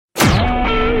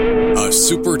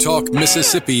SuperTalk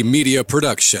Mississippi media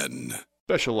production.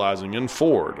 Specializing in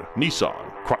Ford, Nissan,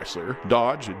 Chrysler,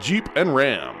 Dodge, Jeep, and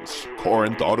Rams.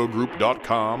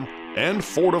 CorinthAutoGroup.com and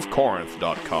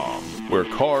FordofCorinth.com, where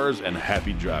cars and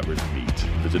happy drivers meet.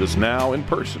 Visit us now in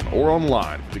person or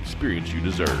online for the experience you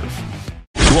deserve.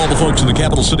 To all the folks in the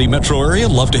Capital City metro area,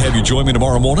 love to have you join me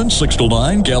tomorrow morning, 6 till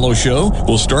 9, Gallo Show.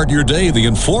 We'll start your day the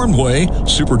informed way.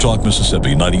 SuperTalk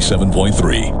Mississippi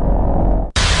 97.3.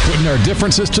 Putting our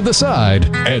differences to the side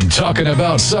and talking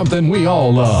about something we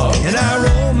all love. In our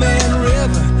Roman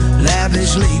River,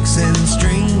 lavish lakes and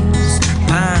streams,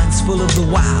 pines full of the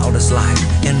wildest life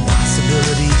and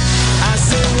possibility. I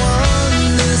say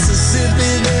one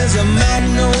Mississippi, there's a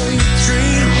magnolia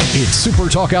tree. It's Super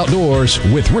Talk Outdoors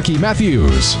with Ricky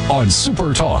Matthews on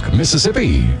Super Talk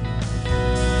Mississippi.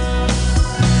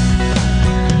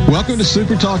 Welcome to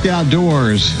Super Talk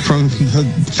Outdoors from the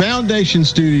Foundation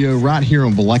Studio right here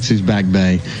on Biloxi's Back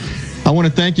Bay. I want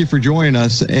to thank you for joining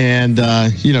us and,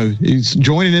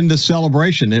 joining in this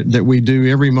celebration that we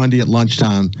do every Monday at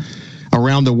lunchtime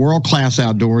around the world-class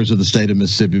outdoors of the state of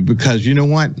Mississippi, because you know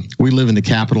what? We live in the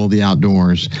capital of the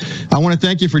outdoors. I want to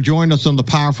thank you for joining us on the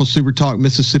powerful Super Talk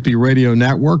Mississippi Radio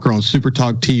Network or on Super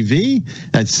Talk TV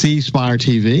at C Spire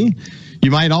TV. You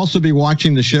might also be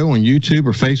watching the show on YouTube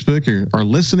or Facebook or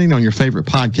listening on your favorite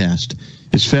podcast.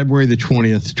 It's February the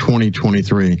 20th,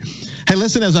 2023. Hey,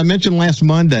 listen, as I mentioned last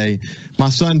Monday, my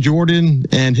son Jordan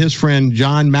and his friend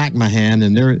John McMahon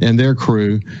and their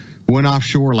crew went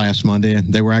offshore last Monday.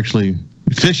 They were actually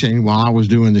fishing while I was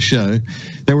doing the show.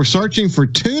 They were searching for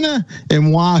tuna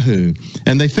and wahoo,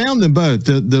 and they found them both.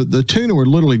 The tuna were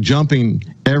literally jumping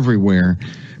everywhere,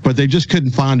 but they just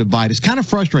couldn't find a bite. It's kind of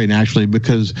frustrating, actually,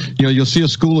 because, you'll see a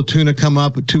school of tuna come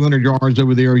up at 200 yards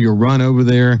over there. You'll run over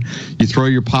there. You throw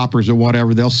your poppers or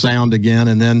whatever. They'll sound again,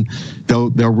 and then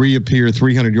they'll reappear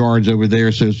 300 yards over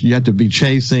there. So you have to be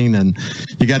chasing, and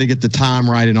you got to get the time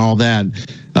right and all that.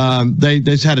 They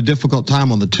just had a difficult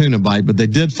time on the tuna bite, but they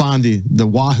did find the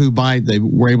wahoo bite. They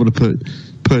were able to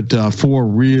put 4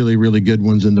 really, really good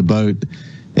ones in the boat.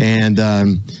 And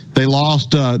they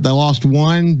lost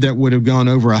one that would have gone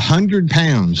over 100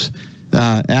 pounds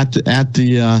at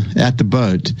the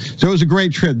boat. So it was a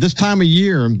great trip. This time of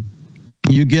year,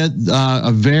 you get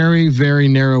a very, very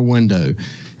narrow window,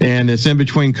 and it's in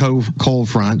between cold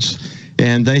fronts,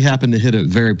 and they happen to hit it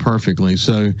very perfectly.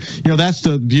 So that's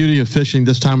the beauty of fishing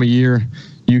this time of year.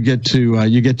 You get to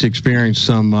experience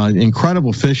some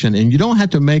incredible fishing, and you don't have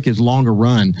to make as long a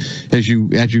run as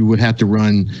you would have to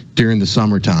run during the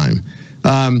summertime.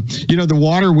 The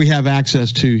water we have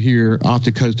access to here off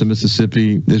the coast of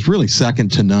Mississippi is really second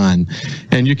to none,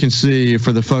 and you can see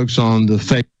for the folks on the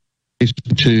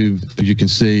Facebook tube, as you can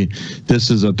see, this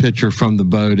is a picture from the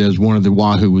boat as one of the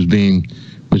wahoo was being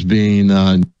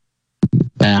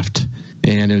aft.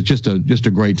 And it was just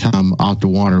a great time out the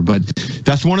water. But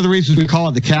that's one of the reasons we call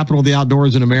it the capital of the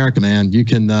outdoors in America, man. You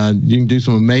can do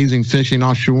some amazing fishing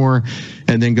offshore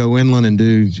and then go inland and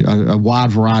do a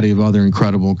wide variety of other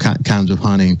incredible kinds of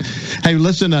hunting. Hey,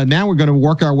 listen, now we're going to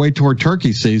work our way toward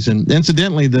turkey season.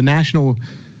 Incidentally, the National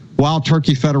Wild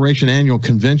Turkey Federation annual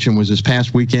convention was this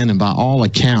past weekend, and by all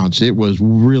accounts, it was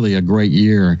really a great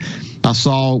year. I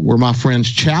saw where my friends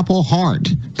Chapel Hart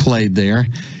played there.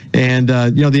 And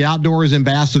the outdoors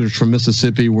ambassadors from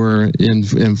Mississippi were in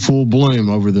full bloom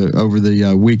over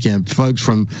the weekend. Folks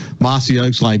from Mossy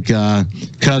Oaks like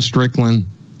Cuz Strickland,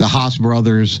 the Haas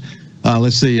brothers.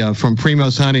 From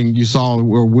Primos Hunting, you saw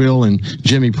where Will and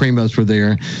Jimmy Primos were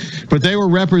there. But they were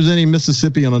representing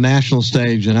Mississippi on a national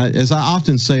stage. And as I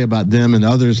often say about them and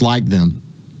others like them,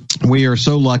 we are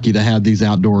so lucky to have these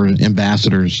outdoor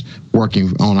ambassadors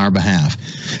working on our behalf.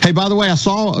 Hey, by the way, I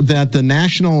saw that the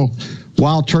National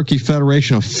Wild Turkey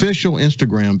Federation official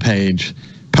Instagram page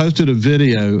posted a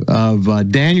video of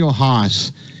Daniel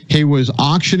Haas. He was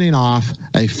auctioning off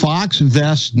a Fox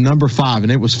Vest number 5,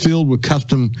 and it was filled with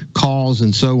custom calls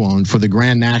and so on for the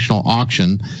Grand National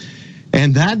Auction.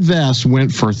 And that vest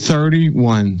went for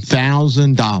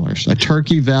 $31,000. A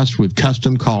turkey vest with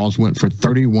custom calls went for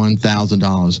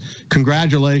 $31,000.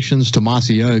 Congratulations to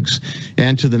Mossy Oaks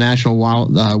and to the National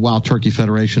Wild Turkey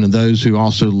Federation and those who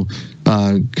also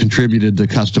contributed to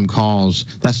custom calls.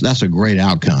 That's a great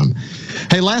outcome.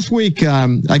 Hey, last week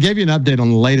I gave you an update on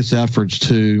the latest efforts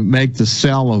to make the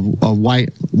sale of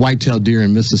white-tailed deer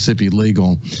in Mississippi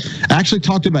legal. I actually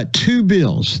talked about 2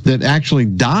 bills that actually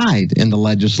died in the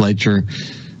legislature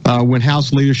when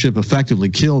House leadership effectively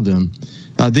killed them.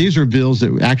 These are bills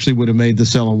that actually would have made the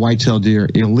sale of white-tailed deer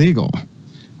illegal.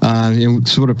 and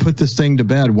sort of put this thing to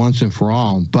bed once and for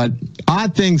all. But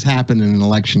odd things happen in an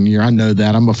election year. I know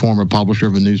that. I'm a former publisher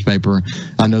of a newspaper.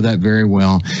 I know that very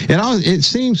well. It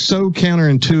seems so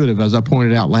counterintuitive, as I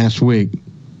pointed out last week,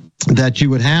 that you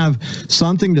would have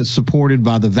something that's supported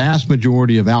by the vast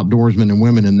majority of outdoorsmen and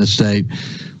women in this state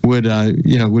would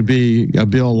be a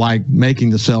bill like making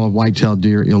the sale of white-tailed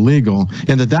deer illegal,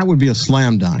 and that would be a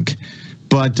slam dunk.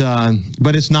 But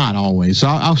it's not always. So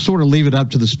I'll sort of leave it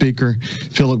up to the Speaker,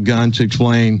 Philip Gunn, to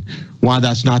explain why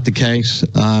that's not the case.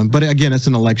 But again, it's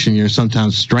an election year.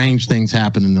 Sometimes strange things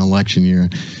happen in an election year.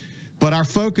 But our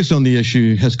focus on the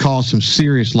issue has caused some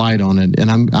serious light on it, and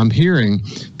I'm hearing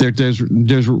that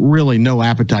there's really no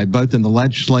appetite, both in the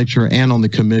legislature and on the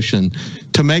commission,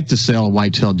 to make the sale of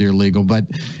white-tailed deer legal. But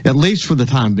at least for the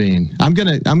time being, I'm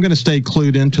gonna stay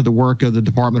clued into the work of the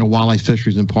Department of Wildlife,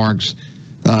 Fisheries, and Parks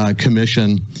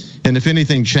Commission. And if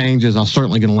anything changes, I'm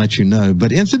certainly going to let you know.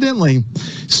 But incidentally,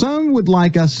 some would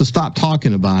like us to stop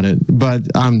talking about it, but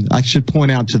I should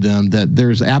point out to them that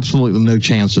there's absolutely no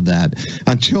chance of that.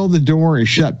 Until the door is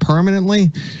shut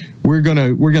permanently, we're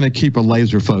gonna keep a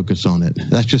laser focus on it.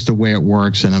 That's just the way it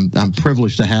works, and I'm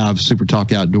privileged to have Super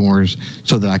Talk Outdoors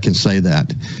so that I can say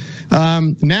that.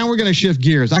 Now we're going to shift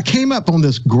gears. I came up on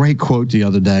this great quote the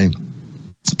other day.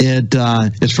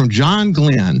 It's from John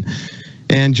Glenn.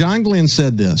 And John Glenn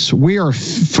said this: "We are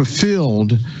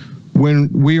fulfilled when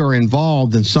we are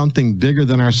involved in something bigger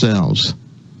than ourselves."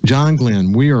 John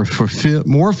Glenn, we are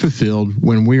more fulfilled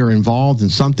when we are involved in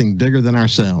something bigger than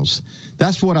ourselves.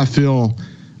 That's what I feel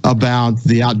about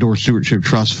the Outdoor Stewardship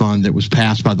Trust Fund that was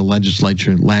passed by the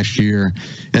legislature last year.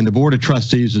 And the Board of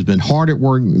Trustees has been hard at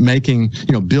work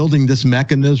building this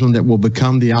mechanism that will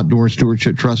become the Outdoor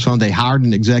Stewardship Trust Fund. They hired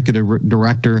an executive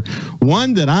director,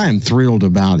 one that I am thrilled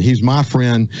about. He's my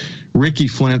friend, Ricky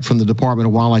Flint from the Department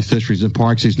of Wildlife, Fisheries, and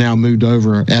Parks. He's now moved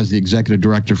over as the executive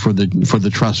director for the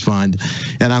trust fund.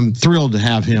 And I'm thrilled to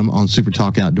have him on Super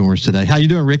Talk Outdoors today. How you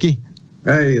doing, Ricky?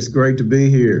 Hey, it's great to be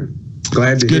here.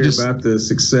 Glad to hear about the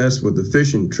success with the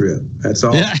fishing trip. That's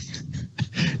all. Yeah.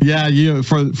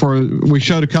 We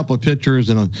showed a couple of pictures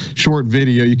and a short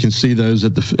video. You can see those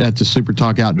at the Super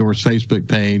Talk Outdoors Facebook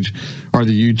page or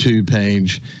the YouTube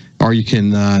page, or you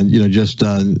can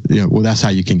that's how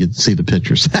you can see the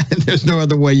pictures. There's no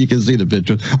other way you can see the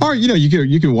pictures, or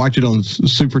you can watch it on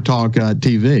Super Talk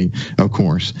TV, of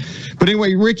course. But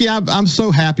anyway, Ricky, I'm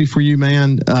so happy for you,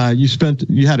 man.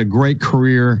 You had a great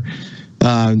career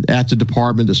at the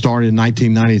department that started in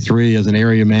 1993 as an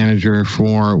area manager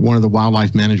for one of the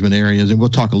wildlife management areas. And we'll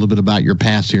talk a little bit about your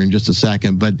past here in just a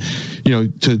second. But,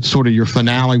 to sort of your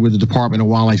finale with the Department of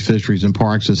Wildlife, Fisheries, and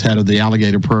Parks as head of the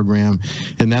alligator program.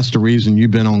 And that's the reason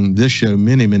you've been on this show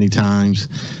many, many times.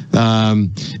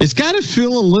 It's got to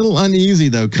feel a little uneasy,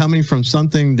 though, coming from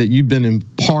something that you've been in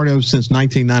part of since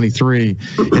 1993.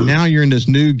 And now you're in this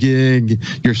new gig.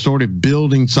 You're sort of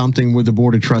building something with the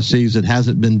Board of Trustees that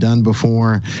hasn't been done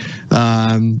before.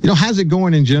 How's it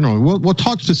going in general? We'll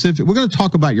talk specific. We're going to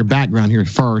talk about your background here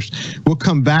first. We'll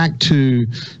come back to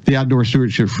the Outdoor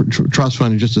Stewardship Trust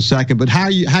Fund in just a second. But how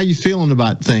you feeling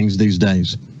about things these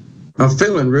days? I'm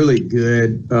feeling really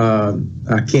good.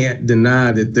 I can't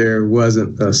deny that there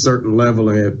wasn't a certain level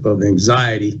of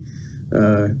anxiety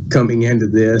coming into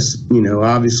this.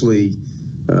 Obviously,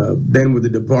 been with the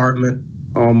department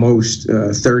almost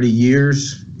 30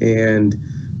 years, and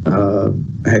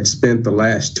I had spent the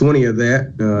last 20 of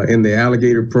that in the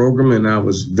alligator program, and I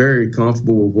was very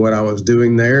comfortable with what I was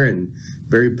doing there and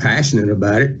very passionate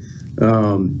about it.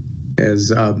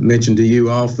 As I mentioned to you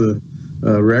off the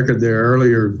record there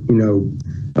earlier,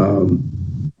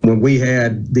 when we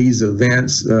had these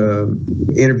events,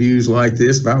 interviews like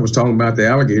this, if I was talking about the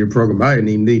alligator program, I didn't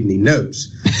even need any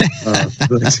notes.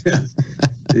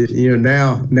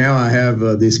 Now I have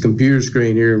this computer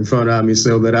screen here in front of me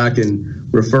so that I can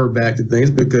refer back to things,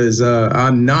 because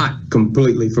I'm not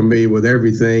completely familiar with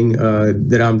everything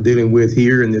that I'm dealing with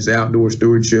here in this Outdoor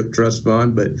Stewardship Trust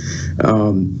Fund. But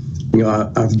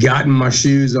I've gotten my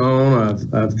shoes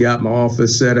on. I've got my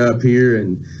office set up here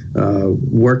and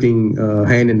working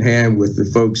hand in hand with the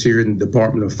folks here in the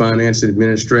Department of Finance and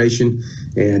Administration,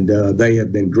 and they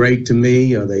have been great to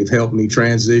me. They've helped me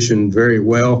transition very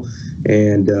well,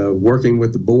 and working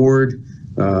with the board,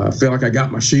 I feel like I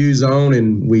got my shoes on,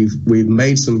 and we've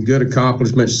made some good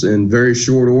accomplishments in very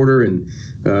short order, and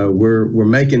we're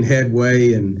making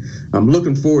headway, and I'm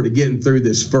looking forward to getting through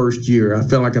this first year. I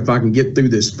feel like if I can get through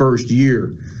this first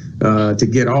year to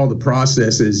get all the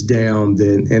processes down,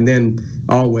 then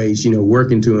always,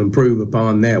 working to improve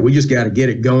upon that. We just got to get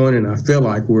it going, and I feel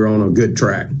like we're on a good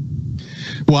track.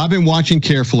 Well, I've been watching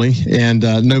carefully, and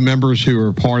know members who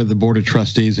are part of the Board of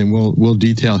Trustees, and we'll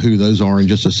detail who those are in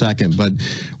just a second. But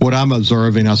what I'm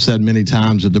observing, I've said many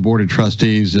times that the Board of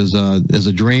Trustees is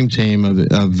a dream team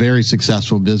of very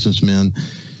successful businessmen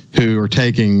who are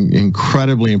taking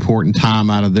incredibly important time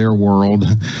out of their world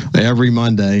every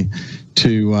Monday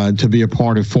to be a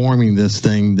part of forming this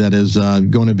thing that is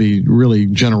going to be really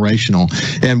generational.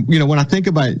 And, when I think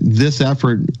about this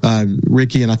effort,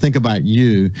 Ricky, and I think about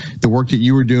you, the work that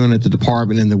you were doing at the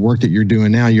department and the work that you're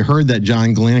doing now, you heard that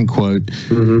John Glenn quote,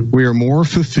 we are more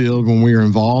fulfilled when we are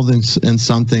involved in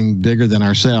something bigger than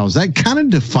ourselves. That kind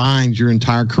of defines your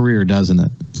entire career, doesn't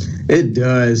it? It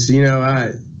does.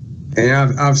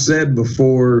 I've said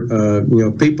before,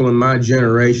 people in my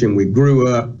generation, we grew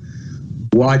up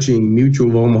watching Mutual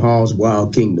of Omaha's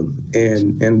Wild Kingdom,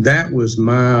 and that was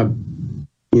my,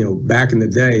 back in the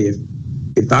day,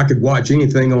 if I could watch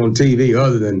anything on TV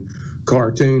other than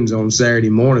cartoons on Saturday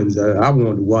mornings, I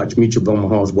wanted to watch Mutual of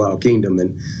Omaha's Wild Kingdom,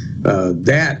 and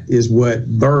that is what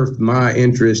birthed my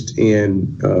interest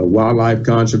in wildlife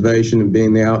conservation and being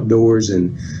in the outdoors.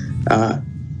 And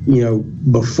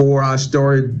before I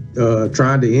started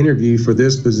trying to interview for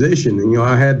this position,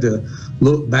 I had to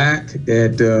look back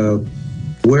at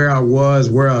where I was,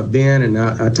 where I've been, and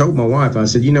I told my wife, I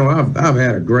said, I've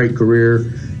had a great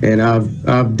career, and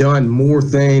I've done more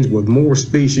things with more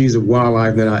species of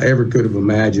wildlife than I ever could have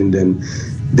imagined, and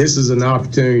this is an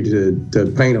opportunity to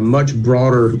paint a much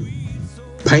broader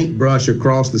paintbrush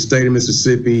across the state of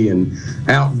Mississippi and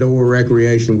outdoor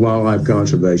recreation wildlife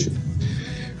conservation.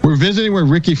 We're visiting with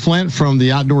Ricky Flint from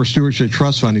the Outdoor Stewardship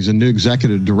Trust Fund. He's a new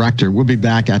executive director. We'll be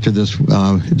back after this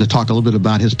to talk a little bit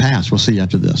about his past. We'll see you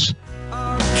after this.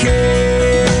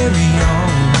 Carry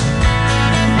on,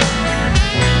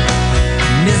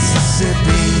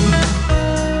 Mississippi.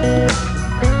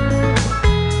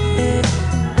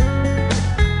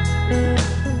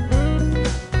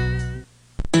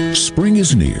 Spring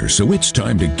is near, so it's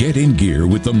time to get in gear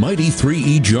with the mighty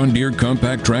 3E John Deere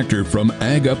compact tractor from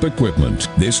Ag Up Equipment.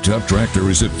 This tough tractor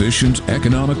is efficient,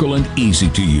 economical, and easy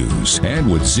to use.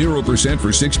 And with 0%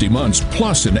 for 60 months,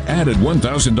 plus an added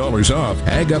 $1,000 off,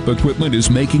 Ag Up Equipment is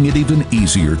making it even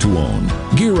easier to own.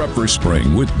 Gear up for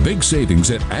spring with big savings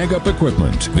at Ag Up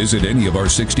Equipment. Visit any of our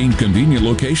 16 convenient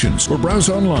locations or browse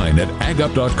online at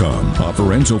agup.com.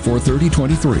 Offer ends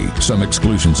 4/30/23. Some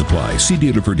exclusions apply. See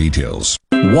dealer for details.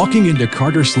 Walking into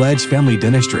Carter Sledge Family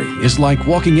Dentistry is like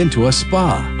walking into a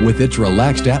spa. With its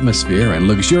relaxed atmosphere and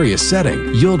luxurious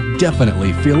setting, you'll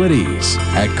definitely feel at ease.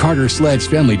 At Carter Sledge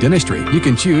Family Dentistry, you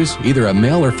can choose either a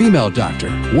male or female doctor,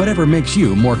 whatever makes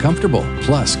you more comfortable.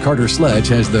 Plus, Carter Sledge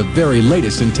has the very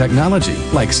latest in technology,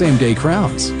 like same-day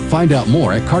crowns. Find out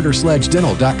more at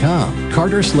cartersledgedental.com.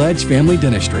 Carter Sledge Family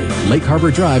Dentistry, Lake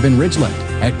Harbor Drive in Ridgeland.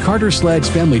 At Carter Sledge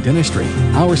Family Dentistry,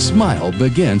 our smile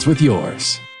begins with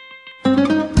yours.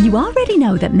 You already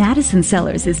know that Madison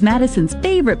Cellars is Madison's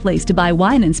favorite place to buy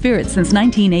wine and spirits since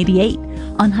 1988.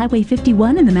 On Highway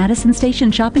 51 in the Madison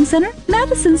Station Shopping Center,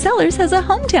 Madison Cellars has a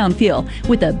hometown feel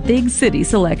with a big city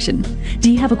selection. Do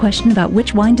you have a question about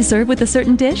which wine to serve with a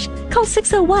certain dish? Call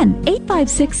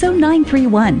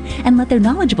 601-856-0931 and let their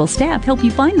knowledgeable staff help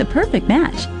you find the perfect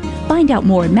match. Find out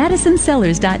more at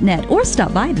madisonCellars.net or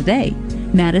stop by today.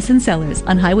 Madison Cellars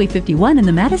on Highway 51 in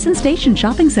the Madison Station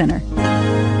Shopping Center.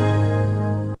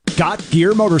 Got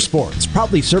Gear Motorsports,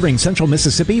 proudly serving Central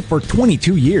Mississippi for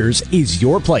 22 years, is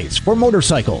your place for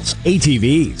motorcycles,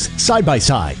 ATVs,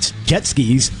 side-by-sides, jet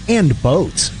skis, and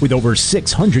boats. With over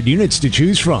 600 units to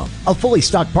choose from, a fully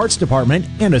stocked parts department,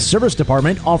 and a service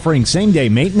department offering same-day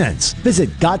maintenance.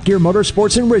 Visit Got Gear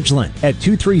Motorsports in Ridgeland at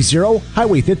 230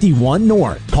 Highway 51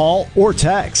 North. Call or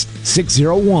text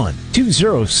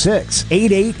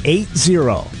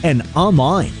 601-206-8880 and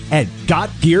online at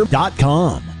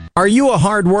gotgear.com. Are you a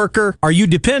hard worker? Are you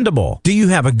dependable? Do you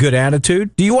have a good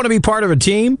attitude? Do you want to be part of a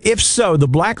team? If so, the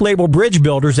Black Label Bridge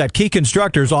Builders at Key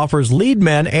Constructors offers lead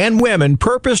men and women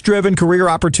purpose-driven career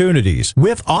opportunities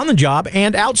with on-the-job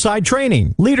and outside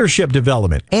training, leadership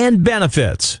development, and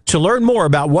benefits. To learn more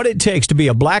about what it takes to be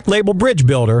a Black Label Bridge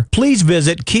Builder, please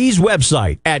visit Key's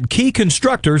website at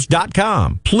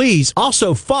keyconstructors.com. Please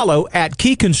also follow at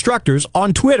Key Constructors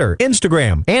on Twitter,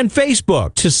 Instagram, and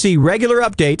Facebook to see regular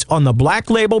updates on the Black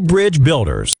Label Bridge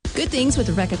Builders. Good Things with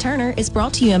Rebecca Turner is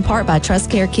brought to you in part by Trust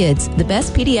Care Kids, the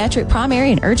best pediatric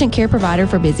primary and urgent care provider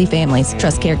for busy families.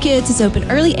 Trust Care Kids is open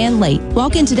early and late.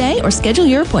 Walk in today or schedule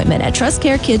your appointment at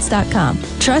trustcarekids.com.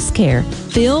 Trust Care.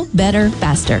 Feel better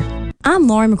faster. I'm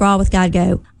Lauren McGraw with Guide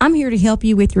Go. I'm here to help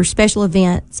you with your special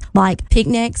events like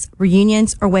picnics,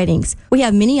 reunions, or weddings. We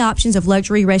have many options of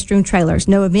luxury restroom trailers.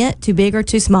 No event too big or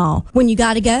too small. When you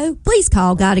gotta go, please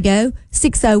call Gotta Go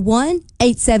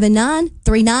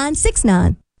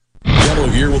 601-879-3969. Gallo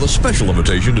here with a special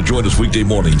invitation to join us weekday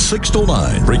morning, 6 to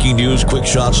 9. Breaking news, quick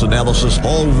shots, analysis,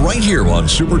 all right here on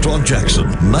Super Talk Jackson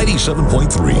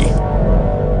 97.3.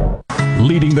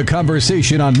 Leading the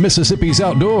conversation on Mississippi's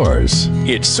outdoors.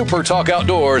 It's Super Talk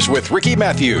Outdoors with Ricky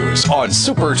Matthews on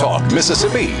Super Talk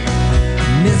Mississippi.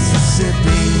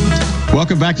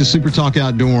 Welcome back to Super Talk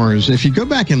Outdoors. If you go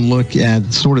back and look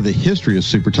at sort of the history of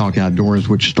Super Talk Outdoors,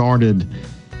 which started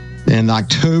in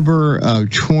October of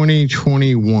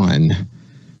 2021,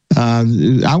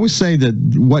 I would say that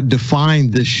what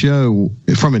defined this show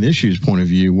from an issues point of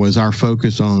view was our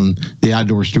focus on the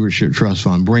Outdoor Stewardship Trust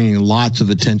Fund, bringing lots of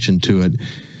attention to it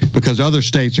because other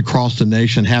states across the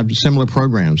nation have similar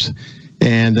programs.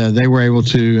 And they were able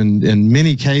to, in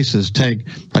many cases, take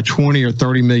a $20 or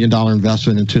 $30 million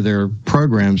investment into their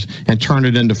programs and turn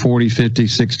it into 40, 50,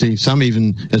 60, some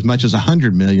even as much as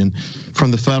 $100 million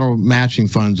from the federal matching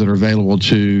funds that are available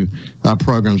to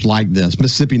programs like this.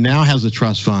 Mississippi now has a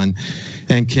trust fund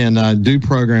and can do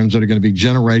programs that are going to be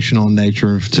generational in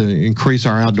nature to increase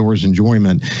our outdoors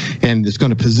enjoyment. And it's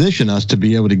going to position us to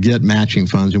be able to get matching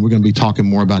funds. And we're going to be talking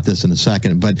more about this in a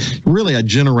second. But really a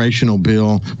generational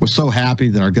bill. We're so happy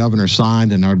that our governor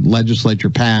signed and our legislature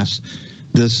passed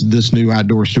this new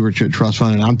Outdoor Stewardship Trust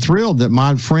Fund. And I'm thrilled that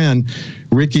my friend,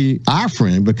 Ricky, our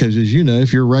friend, because as you know,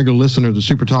 if you're a regular listener to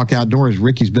Super Talk Outdoors,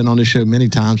 Ricky's been on this show many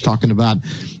times talking about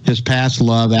his past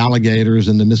love, alligators,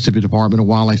 and the Mississippi Department of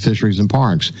Wildlife, Fisheries, and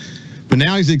Parks. But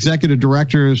now he's executive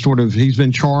director, he's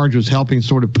been charged with helping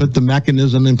sort of put the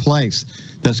mechanism in place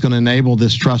that's going to enable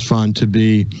this trust fund to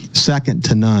be second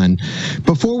to none.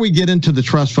 Before we get into the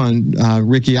trust fund,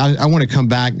 Ricky, I want to come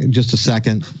back in just a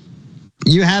second.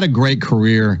 You had a great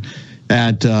career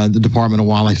at the Department of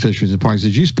Wildlife, Fisheries, and Parks,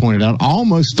 as you pointed out,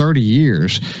 almost 30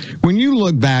 years. When you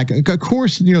look back, of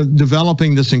course,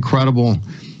 developing this incredible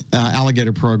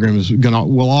alligator program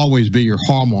will always be your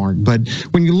hallmark. But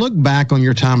when you look back on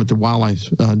your time at the Wildlife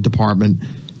Department,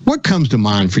 what comes to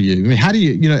mind for you? I mean, how do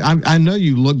I know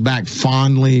you look back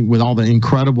fondly with all the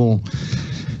incredible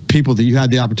people that you had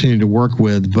the opportunity to work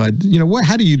with, but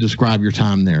how do you describe your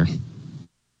time there?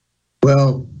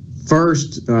 Well,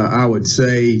 first, I would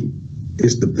say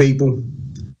it's the people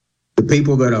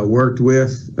that I worked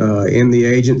with in the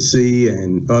agency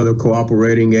and other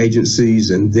cooperating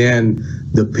agencies, and then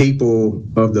the people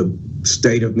of the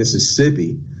state of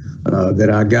Mississippi that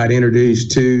I got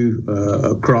introduced to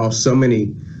across so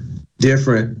many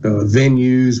different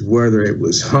venues, whether it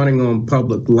was hunting on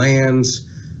public lands,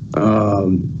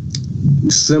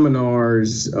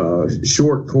 seminars,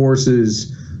 short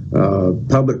courses,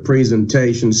 public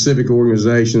presentations, civic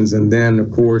organizations, and then, of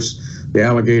course, the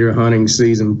alligator hunting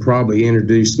season probably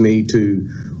introduced me to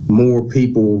more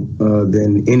people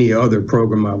than any other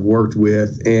program I've worked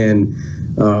with. And,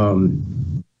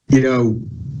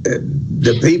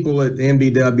 the people at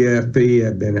MDWFP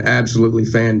have been absolutely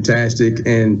fantastic.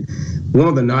 And one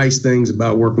of the nice things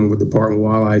about working with the Department of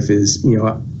Wildlife is,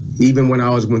 even when I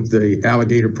was with the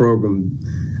alligator program,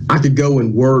 I could go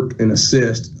and work and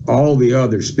assist all the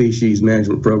other species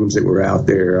management programs that were out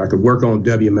there. I could work on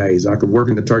WMAs. I could work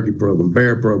in the turkey program,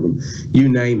 bear program, you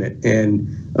name it. And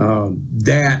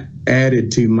that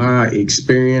added to my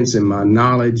experience and my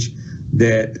knowledge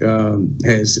that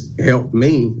has helped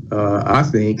me, I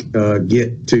think,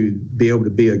 get to be able to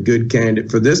be a good candidate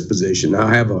for this position.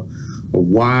 I have a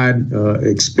wide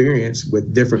experience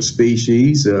with different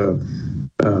species,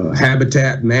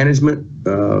 habitat management,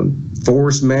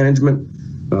 forest management,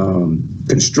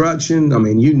 construction,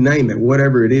 you name it,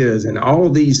 whatever it is. And all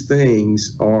these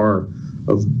things are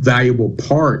a valuable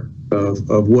part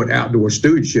of what outdoor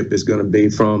stewardship is going to be,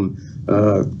 from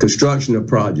construction of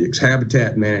projects,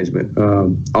 habitat management.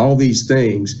 All these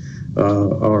things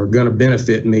are going to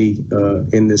benefit me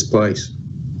in this place.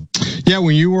 Yeah,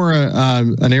 when you were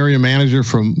an area manager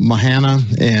from Mahana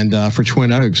and for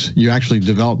Twin Oaks, you actually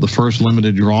developed the first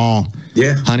limited draw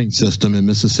hunting system in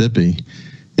Mississippi.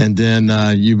 And then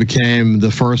you became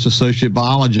the first associate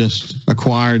biologist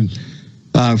acquired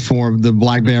for the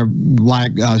Black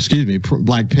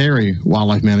Perry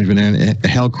Wildlife Management and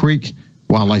Hell Creek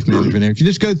Wildlife Management. If you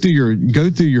just go through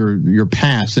your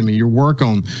past, your work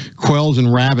on quails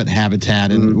and rabbit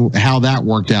habitat and how that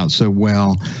worked out so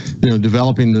well,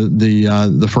 developing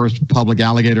the first public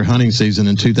alligator hunting season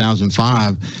in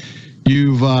 2005.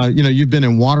 You've been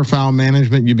in waterfowl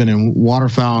management. You've been in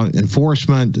waterfowl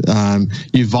enforcement.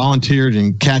 You've volunteered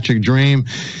in Catch a Dream.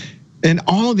 in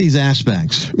all of these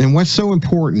aspects, and what's so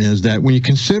important is that when you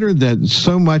consider that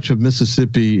so much of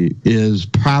Mississippi is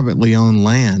privately owned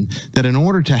land, that in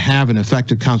order to have an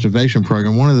effective conservation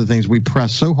program, one of the things we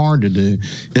press so hard to do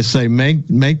is say make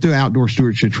the Outdoor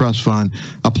Stewardship Trust Fund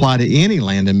apply to any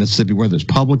land in Mississippi, whether it's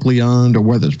publicly owned or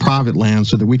whether it's private land,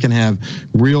 so that we can have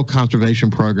real conservation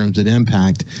programs that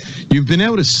impact. You've been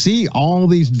able to see all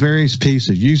these various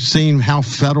pieces. You've seen how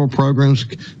federal programs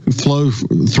flow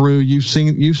through. You've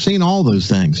seen all those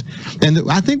things. And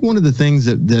I think one of the things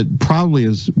that probably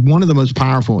is one of the most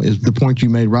powerful is the point you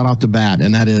made right off the bat,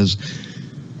 and that is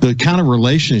the kind of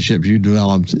relationships you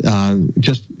developed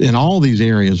just in all these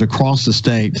areas across the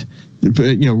state.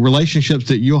 Relationships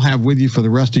that you'll have with you for the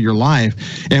rest of your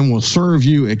life and will serve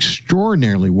you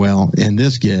extraordinarily well in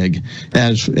this gig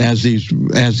as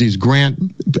these grant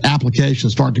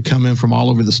applications start to come in from all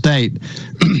over the state.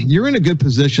 You're in a good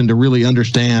position to really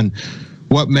understand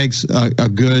what makes a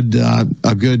good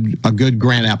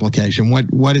grant application.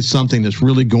 What is something that's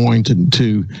really going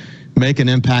to make an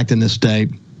impact in this state?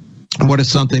 What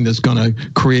is something that's going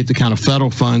to create the kind of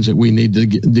federal funds that we need to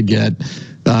get?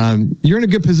 You're in a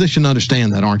good position to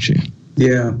understand that, aren't you?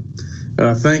 Yeah.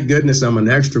 Thank goodness I'm an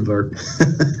extrovert.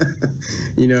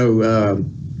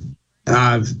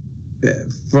 I've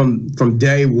from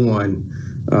day one,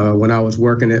 when I was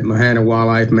working at Mahana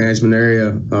Wildlife Management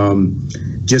Area,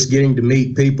 just getting to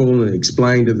meet people and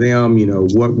explain to them,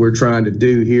 what we're trying to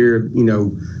do here.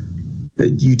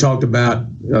 You talked about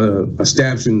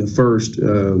establishing the first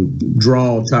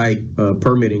draw type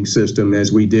permitting system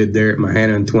as we did there at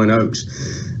Mahana and Twin Oaks.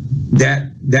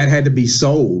 That had to be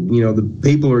sold. The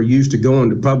people are used to going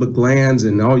to public lands,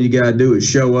 and all you got to do is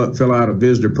show up, fill out a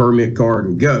visitor permit card,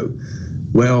 and go.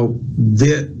 Well,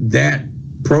 that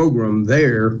program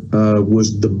there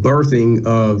was the birthing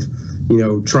of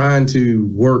trying to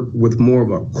work with more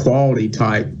of a quality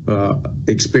type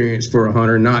experience for a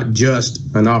hunter, not just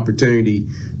an opportunity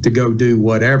to go do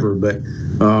whatever. But,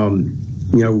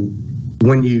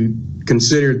 when you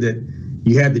consider that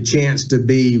you had the chance to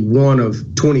be one of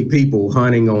 20 people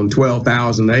hunting on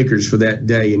 12,000 acres for that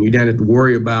day, and you didn't have to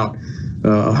worry about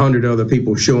 100 other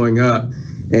people showing up.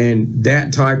 And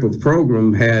that type of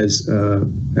program has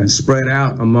spread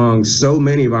out among so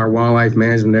many of our wildlife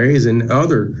management areas and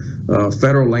other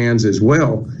federal lands as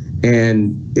well.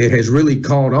 And it has really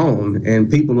caught on,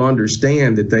 and people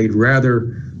understand that they'd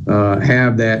rather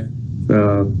have that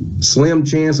slim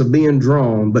chance of being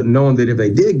drawn, but knowing that if they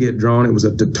did get drawn, it was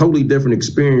a totally different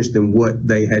experience than what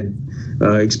they had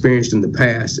experienced in the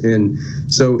past. And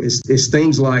so it's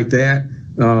things like that.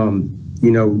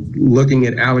 Looking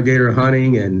at alligator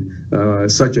hunting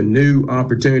and such a new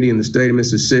opportunity in the state of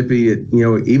Mississippi,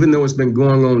 even though it's been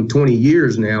going on 20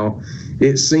 years now,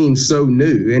 it seems so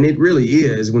new, and it really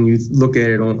is when you look at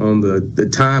it on the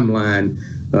timeline,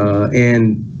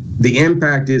 and the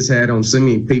impact it's had on so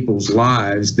many people's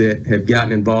lives that have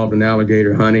gotten involved in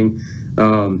alligator hunting.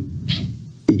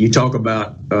 You talk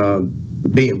about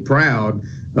being proud.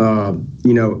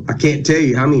 I can't tell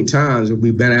you how many times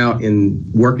we've been out in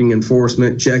working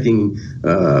enforcement, checking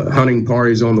hunting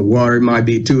parties on the water. It might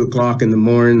be 2 o'clock in the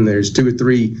morning. There's 2 or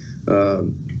 3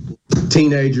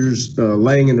 teenagers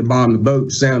laying in the bottom of the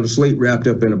boat, sound asleep, wrapped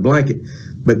up in a blanket.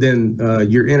 But then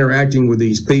you're interacting with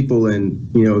these people, and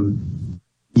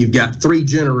you've got 3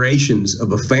 generations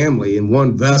of a family in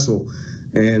one vessel.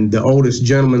 And the oldest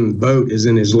gentleman in the boat is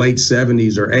in his late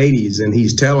 70s or 80s, and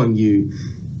he's telling you,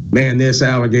 man, this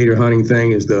alligator hunting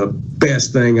thing is the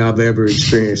best thing I've ever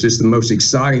experienced. It's the most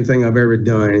exciting thing I've ever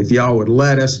done. And if y'all would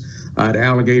let us, I'd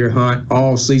alligator hunt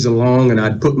all season long, and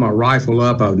I'd put my rifle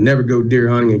up. I would never go deer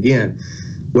hunting again.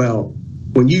 Well,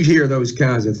 when you hear those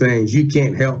kinds of things, you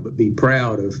can't help but be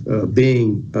proud of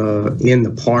being in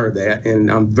the part of that.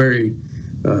 And I'm very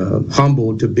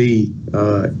humbled to be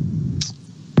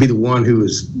the one who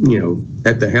is,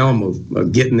 at the helm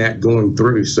of getting that going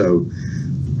through. So,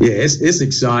 yeah, it's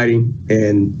exciting,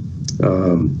 and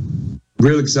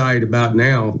real excited about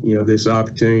now, this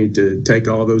opportunity to take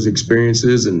all those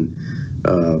experiences and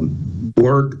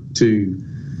work to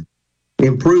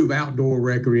improve outdoor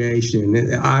recreation.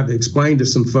 And I've explained to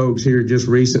some folks here just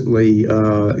recently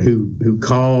who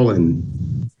call and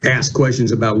ask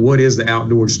questions about what is the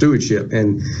outdoor stewardship.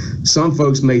 And some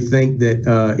folks may think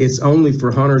that it's only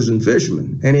for hunters and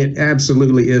fishermen, and it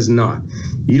absolutely is not.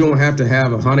 You don't have to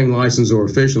have a hunting license or a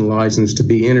fishing license to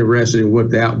be interested in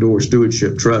what the Outdoor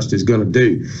Stewardship Trust is going to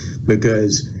do,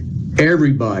 because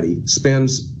everybody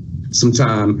spends some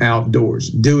time outdoors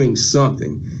doing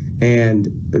something. And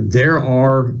there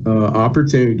are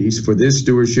opportunities for this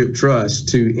stewardship trust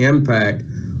to impact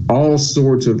all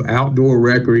sorts of outdoor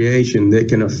recreation that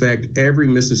can affect every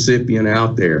Mississippian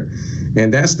out there.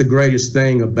 And that's the greatest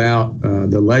thing about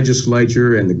the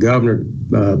legislature and the governor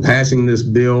passing this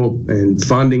bill and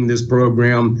funding this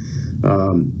program.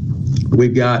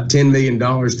 We've got $10 million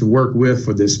to work with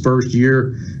for this first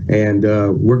year, and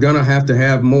we're going to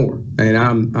have more. And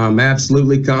I'm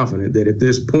absolutely confident that at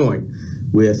this point,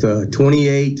 with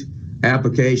 28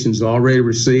 applications already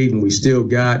received, and we still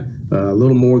got a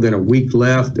little more than a week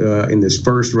left in this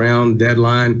first round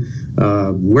deadline,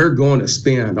 we're going to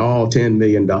spend all $10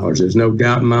 million. There's no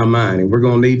doubt in my mind, and we're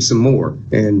going to need some more.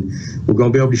 And we're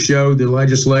going to be able to show the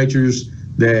legislatures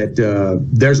that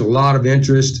there's a lot of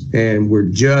interest, and we're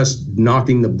just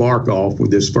knocking the bark off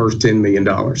with this first $10 million.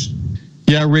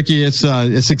 Yeah, Ricky, it's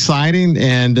exciting,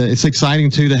 and it's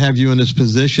exciting, too, to have you in this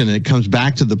position. It comes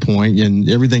back to the point, and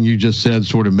everything you just said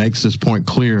sort of makes this point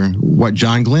clear, what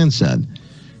John Glenn said.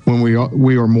 When we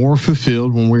are more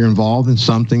fulfilled when we're involved in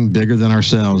something bigger than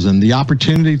ourselves. And the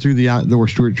opportunity through the Outdoor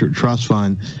Stewardship Trust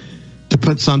Fund to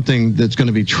put something that's going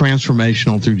to be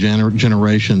transformational through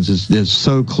generations is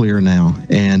so clear now.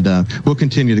 And we'll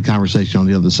continue the conversation on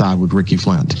the other side with Ricky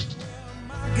Flint.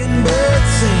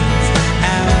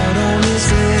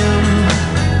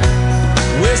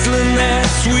 Whistling that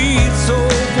sweet soul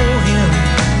for him.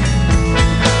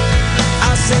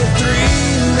 I said 3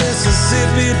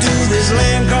 Mississippi to this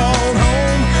land called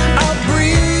home. I'll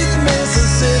breathe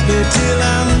Mississippi till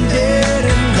I'm dead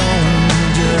and gone.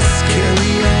 Just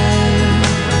carry on,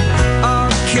 I'll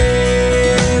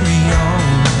carry on,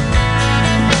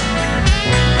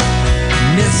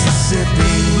 Mississippi.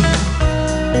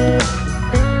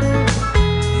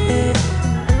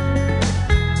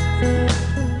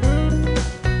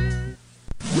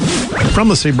 From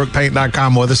the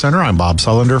SeabrookPaint.com Weather Center, I'm Bob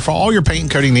Sullender. For all your paint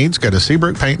and coating needs, go to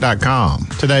SeabrookPaint.com.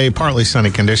 Today, partly sunny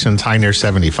conditions, high near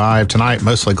 75. Tonight,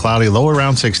 mostly cloudy, low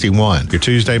around 61. Your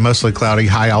Tuesday, mostly cloudy,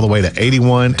 high all the way to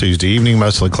 81. Tuesday evening,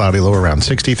 mostly cloudy, low around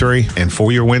 63. And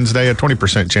for your Wednesday, a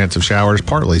 20% chance of showers,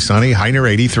 partly sunny, high near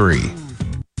 83.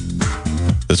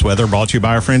 This weather brought to you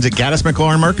by our friends at Gaddis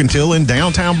McLaurin Mercantile in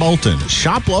downtown Bolton.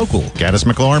 Shop local. Gaddis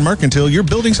McLaurin Mercantile, your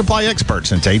building supply expert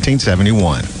since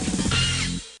 1871.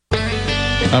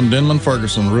 I'm Denman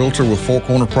Ferguson, realtor with Four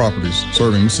Corner Properties,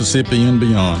 serving Mississippi and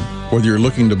beyond. Whether you're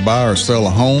looking to buy or sell a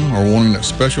home or wanting a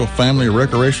special family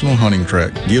recreational hunting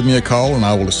tract, give me a call and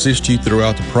I will assist you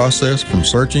throughout the process from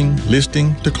searching,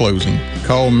 listing, to closing.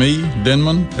 Call me,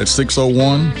 Denman, at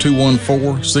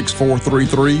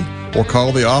 601-214-6433 or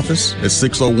call the office at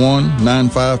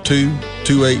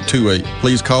 601-952-2828.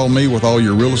 Please call me with all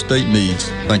your real estate needs.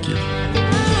 Thank you.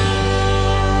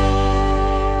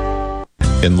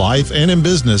 In life and in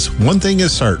business, one thing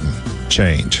is certain: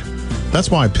 change.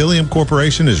 That's why Pilium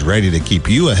Corporation is ready to keep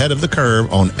you ahead of the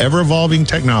curve on ever-evolving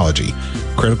technology,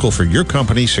 critical for your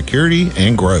company's security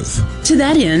and growth. To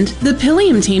that end, the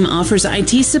Pilium team offers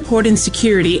IT support and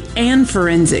security and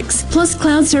forensics, plus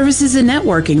cloud services and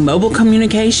networking, mobile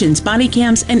communications, body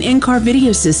cams, and in-car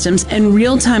video systems, and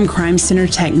real-time crime center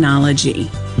technology.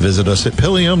 Visit us at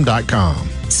Pilium.com.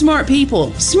 Smart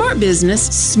people, smart business,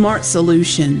 smart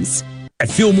solutions. At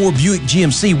Fillmore Buick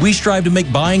GMC, we strive to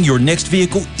make buying your next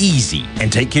vehicle easy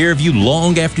and take care of you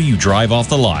long after you drive off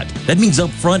the lot. That means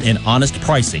upfront and honest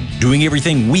pricing, doing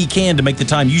everything we can to make the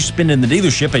time you spend in the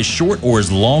dealership as short or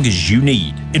as long as you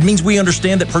need. It means we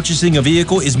understand that purchasing a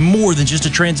vehicle is more than just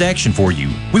a transaction for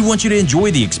you. We want you to enjoy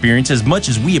the experience as much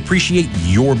as we appreciate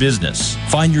your business.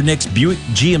 Find your next Buick,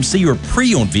 GMC, or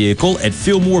pre-owned vehicle at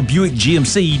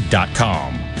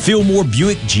FillmoreBuickGMC.com. Fillmore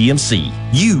Buick GMC.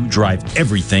 You drive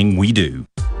everything we do.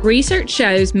 Research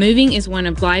shows moving is one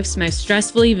of life's most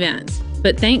stressful events,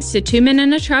 but thanks to 2 Men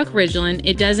and a Truck Ridgeland,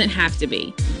 it doesn't have to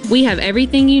be. We have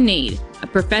everything you need: a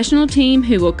professional team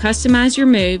who will customize your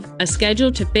move, a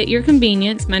schedule to fit your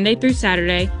convenience Monday through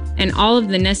Saturday, and all of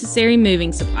the necessary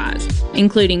moving supplies,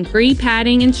 including free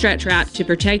padding and stretch wrap to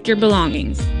protect your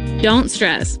belongings. Don't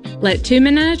stress. Let 2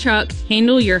 Men and a Truck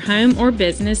handle your home or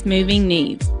business moving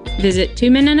needs. Visit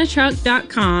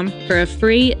 2menandatruck.com for a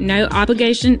free,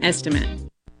 no-obligation estimate.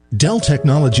 Dell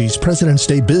Technologies President's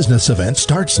Day business event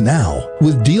starts now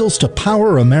with deals to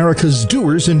power America's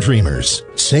doers and dreamers.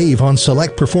 Save on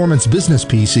select performance business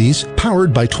PCs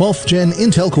powered by 12th Gen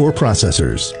Intel Core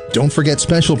processors. Don't forget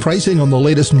special pricing on the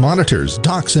latest monitors,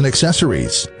 docks, and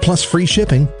accessories, plus free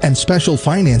shipping and special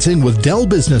financing with Dell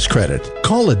Business Credit.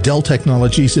 Call a Dell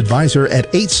Technologies advisor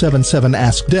at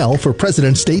 877-ASK-DELL for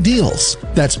President's Day deals.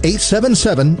 That's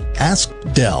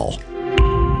 877-ASK-DELL.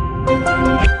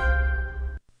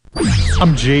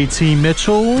 I'm JT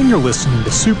Mitchell, and you're listening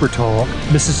to Super Talk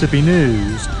Mississippi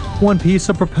News. One piece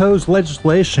of proposed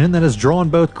legislation that has drawn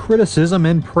both criticism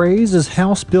and praise is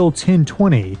House Bill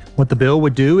 1020. What the bill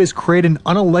would do is create an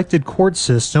unelected court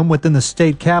system within the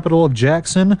state capital of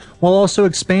Jackson, while also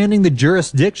expanding the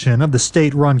jurisdiction of the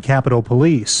state-run Capitol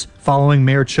Police. Following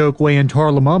Mayor Chokwe and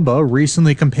Lumumba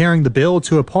recently comparing the bill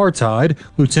to apartheid,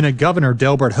 Lieutenant Governor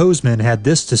Delbert Hosemann had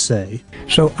this to say.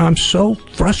 So I'm so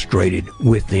frustrated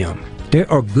with them. There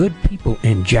are good people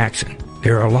in Jackson.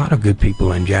 There are a lot of good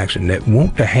people in Jackson that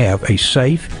want to have a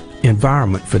safe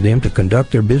environment for them to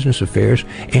conduct their business affairs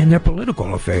and their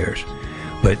political affairs.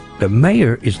 But the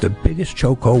mayor is the biggest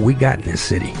chokehold we got in this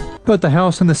city. But the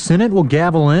House and the Senate will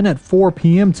gavel in at 4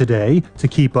 p.m. today. To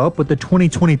keep up with the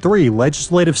 2023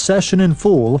 legislative session in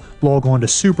full, log on to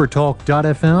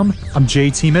supertalk.fm. I'm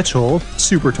JT Mitchell,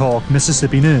 Supertalk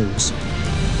Mississippi News.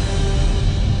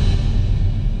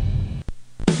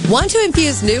 Want to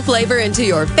infuse new flavor into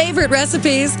your favorite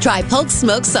recipes? Try Polk's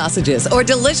smoked sausages or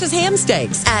delicious ham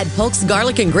steaks. Add Polk's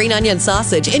garlic and green onion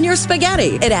sausage in your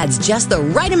spaghetti. It adds just the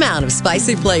right amount of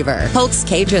spicy flavor. Polk's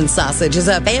Cajun sausage is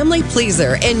a family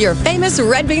pleaser in your famous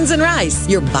red beans and rice.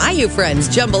 Your Bayou Friends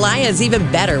jambalaya is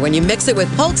even better when you mix it with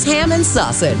Polk's ham and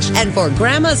sausage. And for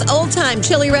Grandma's old-time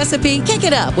chili recipe, kick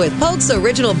it up with Polk's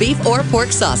original beef or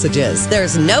pork sausages.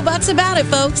 There's no buts about it,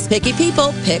 folks. Picky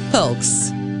people pick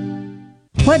Polk's.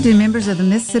 What do members of the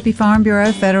Mississippi Farm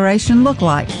Bureau Federation look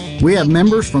like? We have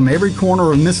members from every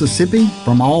corner of Mississippi,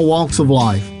 from all walks of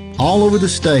life. All over the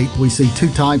state, we see two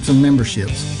types of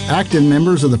memberships: active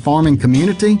members of the farming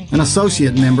community and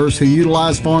associate members who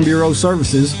utilize Farm Bureau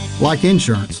services like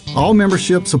insurance. All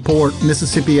memberships support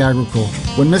Mississippi agriculture.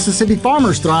 When Mississippi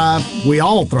farmers thrive, we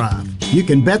all thrive. You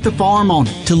can bet the farm on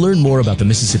it. To learn more about the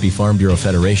Mississippi Farm Bureau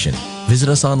Federation, visit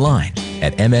us online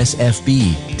at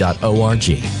msfb.org.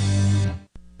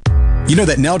 You know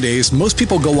that nowadays, most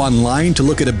people go online to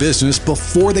look at a business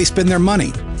before they spend their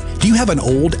money. Do you have an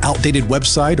old, outdated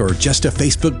website or just a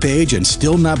Facebook page and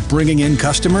still not bringing in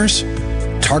customers?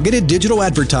 Targeted digital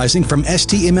advertising from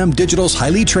STMM Digital's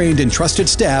highly trained and trusted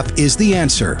staff is the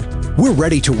answer. We're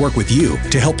ready to work with you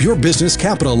to help your business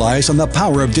capitalize on the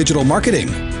power of digital marketing.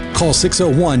 Call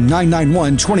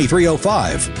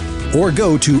 601-991-2305 or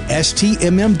go to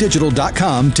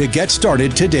stmmdigital.com to get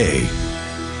started today.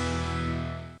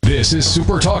 This is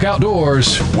Super Talk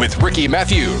Outdoors with Ricky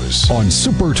Matthews on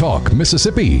Super Talk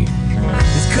Mississippi.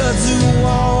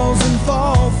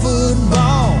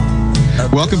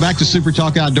 Welcome back to Super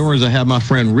Talk Outdoors. I have my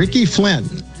friend Ricky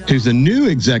Flint, who's the new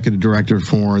executive director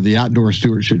for the Outdoor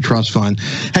Stewardship Trust Fund.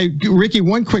 Hey, Ricky,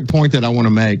 one quick point that I want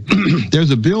to make.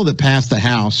 There's a bill that passed the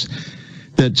House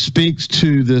that speaks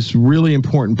to this really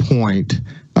important point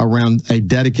around a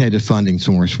dedicated funding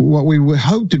source. What we would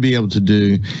hope to be able to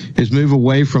do is move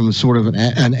away from sort of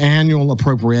an annual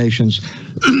appropriations,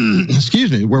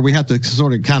 excuse me, where we have to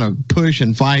sort of kind of push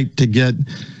and fight to get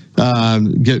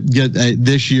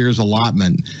this year's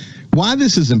allotment. Why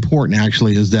this is important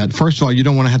actually is that, first of all, you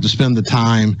don't want to have to spend the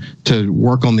time to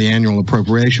work on the annual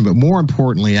appropriation, but more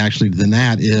importantly actually than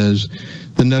that is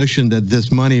the notion that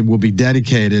this money will be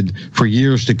dedicated for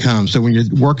years to come. So when you're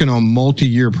working on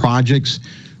multi-year projects,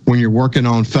 when you're working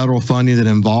on federal funding that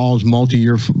involves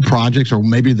multi-year projects, or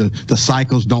maybe the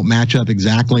cycles don't match up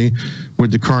exactly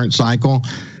with the current cycle,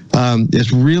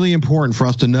 it's really important for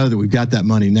us to know that we've got that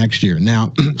money next year.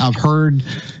 Now, I've heard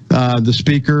the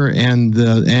speaker and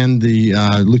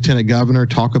the lieutenant governor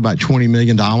talk about $20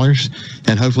 million,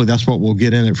 and hopefully that's what we'll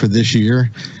get in it for this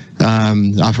year.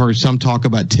 I've heard some talk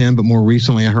about 10, but more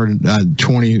recently I heard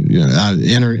 20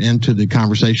 enter into the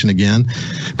conversation again.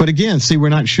 But again, see, we're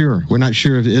not sure. We're not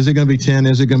sure. Is it going to be 10?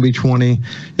 Is it going to be 20?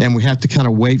 And we have to kind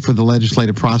of wait for the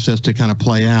legislative process to kind of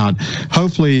play out.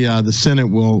 Hopefully, the Senate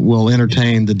will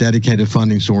entertain the dedicated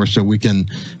funding source so we can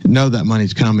know that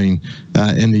money's coming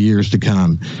in the years to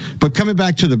come. But coming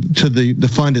back to the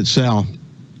fund itself,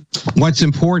 what's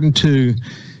important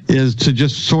is to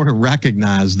just sort of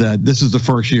recognize that this is the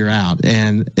first year out.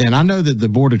 And I know that the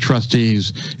Board of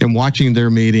Trustees, in watching their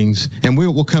meetings, and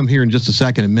we'll come here in just a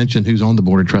second and mention who's on the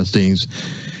Board of Trustees,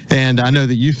 and I know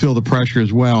that you feel the pressure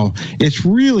as well. It's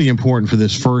really important for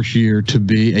this first year to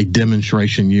be a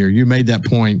demonstration year. You made that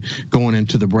point going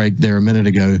into the break there a minute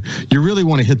ago. You really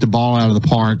want to hit the ball out of the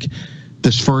park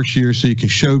this first year so you can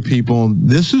show people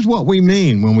this is what we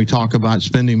mean when we talk about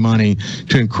spending money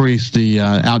to increase the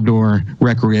outdoor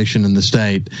recreation in the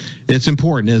state. It's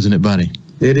important, isn't it, buddy?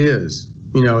 It is.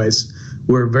 You know,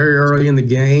 we're very early in the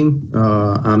game.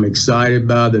 I'm excited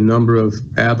by the number of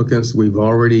applicants we've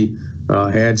already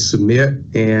had submit,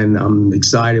 and I'm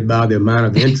excited by the amount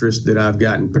of interest that I've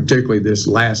gotten, particularly this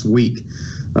last week.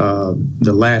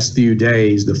 the last few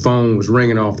days, the phone was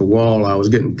ringing off the wall. I was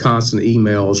getting constant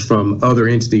emails from other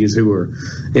entities who were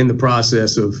in the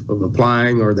process of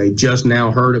applying, or they just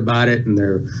now heard about it, and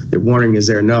they're wondering, is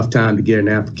there enough time to get an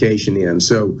application in?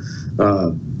 So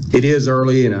it is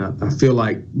early, and I feel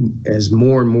like as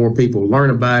more and more people learn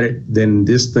about it, then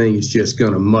this thing is just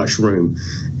going to mushroom,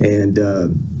 and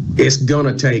it's going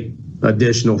to take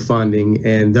additional funding.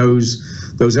 And those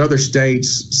other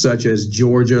states, such as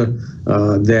Georgia,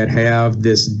 that have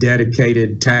this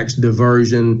dedicated tax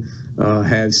diversion,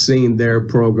 have seen their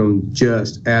program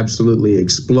just absolutely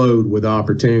explode with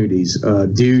opportunities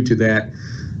due to that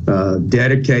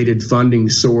dedicated funding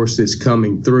source that's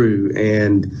coming through.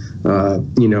 And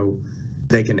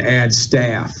they can add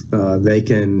staff, they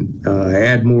can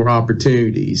add more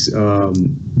opportunities.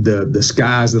 The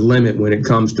sky's the limit when it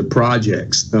comes to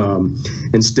projects.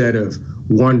 Instead of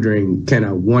wondering, can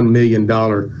a $1 million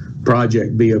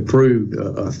project be approved,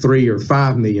 a $3 or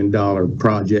 $5 million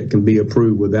project can be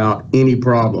approved without any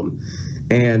problem.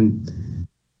 And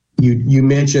you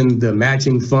mentioned the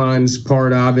matching funds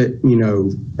part of it.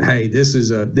 Hey, this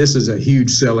is a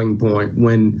huge selling point.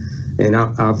 And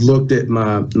I've looked at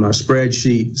my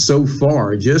spreadsheet so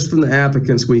far, just from the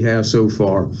applicants we have so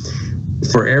far.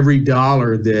 For every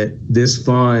dollar that this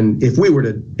fund, if we were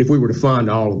to fund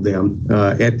all of them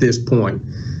at this point,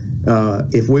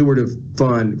 if we were to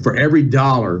fund for every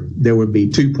dollar, there would be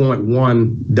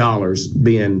 $2.1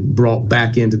 being brought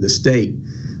back into the state,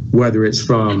 whether it's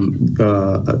from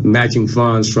matching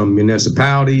funds from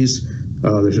municipalities,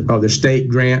 other state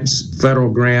grants, federal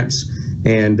grants.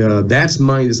 And that's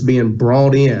money that's being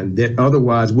brought in that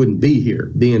otherwise wouldn't be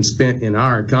here, being spent in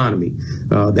our economy.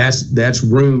 That's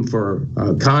room for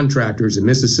contractors in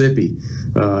Mississippi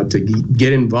to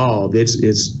get involved.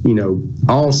 It's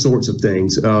all sorts of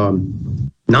things.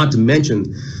 Not to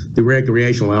mention the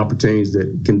recreational opportunities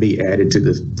that can be added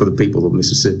for the people of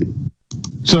Mississippi.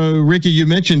 So, Ricky, you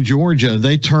mentioned Georgia.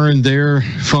 They turned their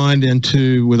fund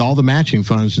into, with all the matching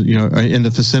funds, in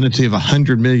the vicinity of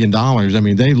 $100 million. I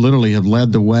mean, they literally have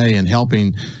led the way in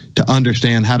helping to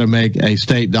understand how to make a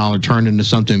state dollar turn into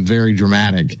something very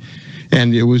dramatic.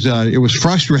 And it was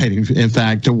frustrating, in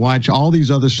fact, to watch all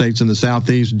these other states in the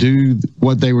Southeast do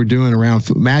what they were doing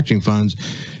around matching funds.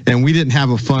 And we didn't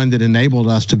have a fund that enabled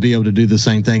us to be able to do the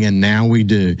same thing, and now we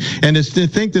do. And it's to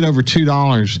think that over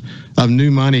 $2 of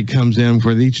new money comes in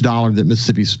for each dollar that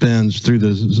Mississippi spends through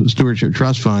the Stewardship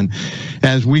Trust Fund.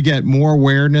 As we get more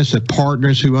awareness of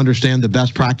partners who understand the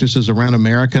best practices around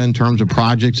America in terms of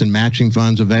projects and matching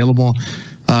funds available,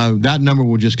 that number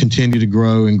will just continue to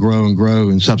grow and grow and grow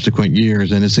in subsequent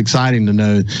years. And it's exciting to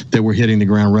know that we're hitting the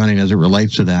ground running as it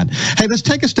relates to that. Hey, let's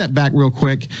take a step back real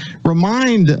quick.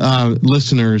 Remind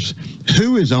listeners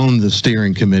who is on the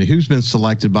steering committee, who's been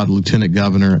selected by the lieutenant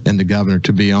governor and the governor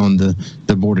to be on the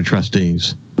board of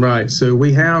trustees. Right. So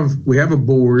we have a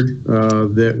board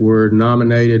that were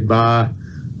nominated by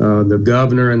the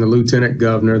governor and the lieutenant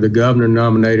governor. The governor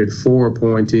nominated 4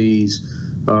 appointees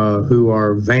who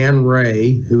are Van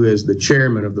Ray, who is the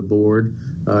chairman of the board.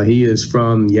 He is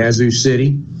from Yazoo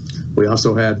City. We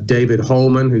also have David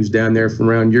Holman, who's down there from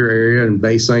around your area in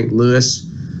Bay St. Louis.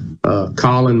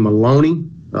 Colin Maloney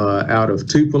out of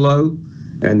Tupelo.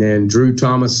 And then Drew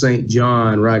Thomas St.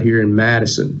 John right here in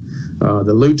Madison.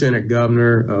 The lieutenant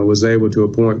governor was able to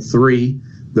appoint 3.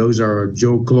 Those are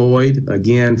Joe Cloyd,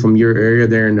 again from your area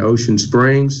there in Ocean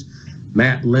Springs.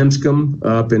 Matt Limscomb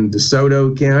up in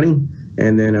DeSoto County.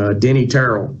 And then Denny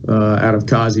Terrell out of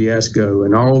Kosciuszko.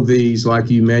 And all of these, like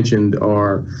you mentioned,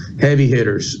 are heavy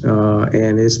hitters.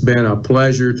 And it's been a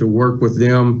pleasure to work with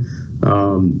them.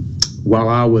 While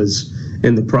I was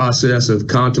in the process of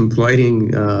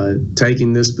contemplating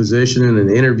taking this position and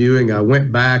interviewing, I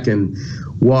went back and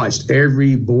watched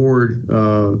every board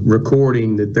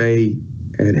recording that they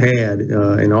had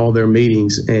in all their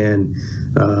meetings. And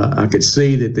I could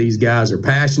see that these guys are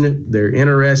passionate, they're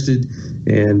interested,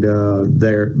 and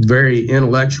they're very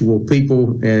intellectual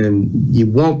people, and you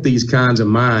want these kinds of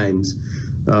minds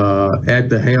at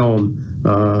the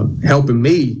helm helping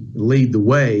me lead the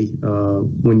way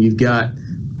when you've got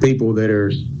people that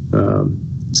are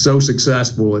so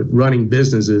successful at running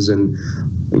businesses and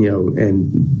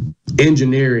and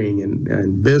engineering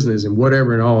and business and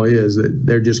whatever it all is, that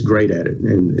they're just great at it,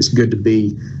 and it's good to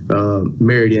be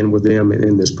married in with them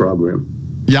in this program.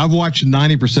 Yeah, I've watched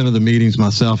 90% of the meetings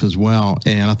myself as well,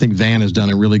 and I think Van has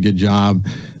done a really good job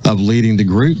of leading the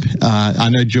group. I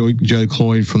know Joe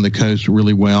Cloyd from the coast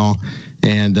really well,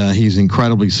 and he's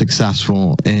incredibly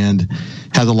successful. And,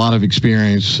 has a lot of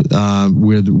experience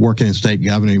with working in state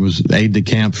government. He was aide de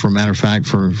camp, for a matter of fact,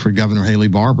 for Governor Haley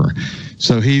Barbour.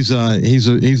 So he's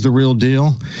the real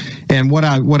deal. And what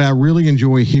I really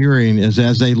enjoy hearing is,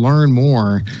 as they learn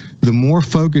more, the more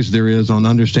focus there is on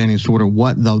understanding sort of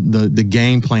what the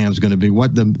game plan is going to be,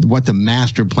 what the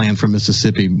master plan for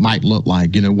Mississippi might look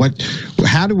like.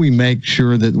 How do we make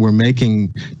sure that we're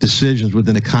making decisions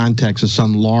within the context of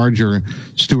some larger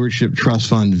stewardship trust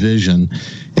fund vision?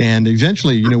 And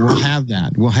eventually, we'll have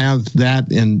that. We'll have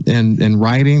that in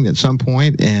writing at some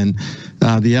point. And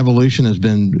the evolution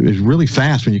is really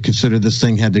fast when you consider this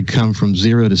thing had to come from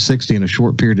 0 to 60 in a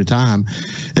short period of time.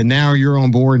 And now you're on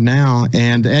board now.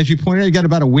 And as you pointed out, you got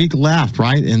about a week left,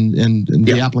 right, in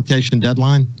the application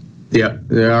deadline? Yeah,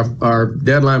 our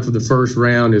deadline for the first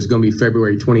round is going to be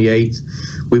February 28th.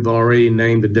 We've already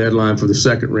named the deadline for the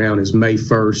second round as May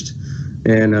 1st.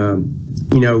 And,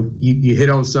 you hit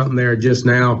on something there just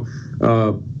now.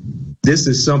 This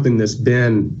is something that's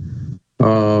been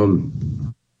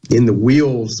in the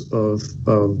wheels of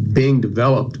being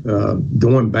developed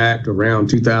going back to around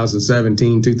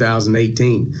 2017,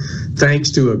 2018, thanks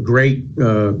to a great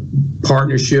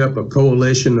partnership, a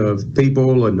coalition of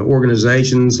people and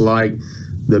organizations like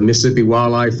the Mississippi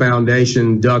Wildlife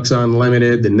Foundation, Ducks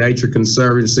Unlimited, the Nature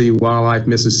Conservancy, Wildlife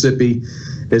Mississippi,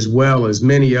 as well as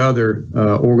many other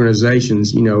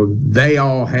organizations. They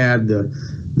all had the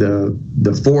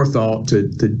forethought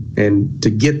to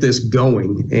get this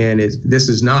going, and this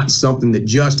is not something that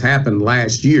just happened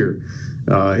last year.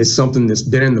 It's something that's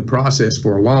been in the process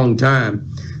for a long time.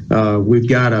 We've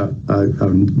got a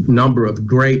number of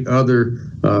great other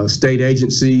state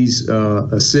agencies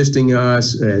assisting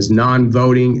us as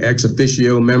non-voting ex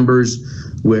officio members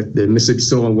with the Mississippi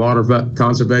Soil and Water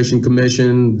Conservation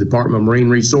Commission, Department of Marine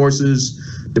Resources,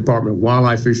 Department of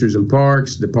Wildlife, Fisheries and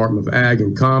Parks, Department of Ag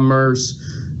and Commerce.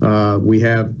 We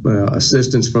have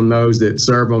assistance from those that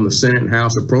serve on the Senate and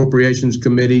House Appropriations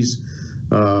Committees,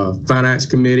 Finance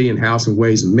Committee and House and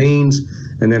Ways and Means,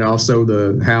 and then also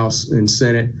the House and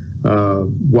Senate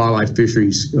Wildlife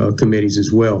Fisheries Committees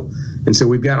as well. And so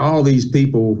we've got all these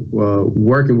people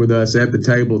working with us at the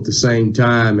table at the same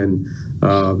time, and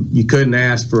you couldn't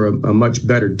ask for a much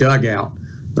better dugout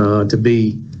to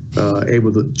be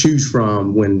able to choose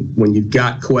from when you've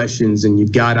got questions and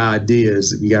you've got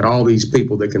ideas. You got all these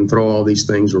people that can throw all these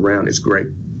things around. It's great.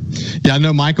 Yeah, I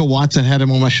know Michael Watson had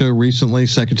him on my show recently,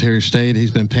 Secretary of State. He's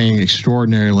been paying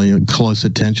extraordinarily close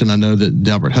attention. I know that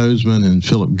Delbert Hoseman and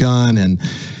Philip Gunn and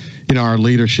our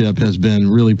leadership has been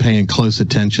really paying close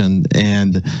attention.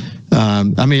 And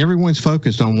everyone's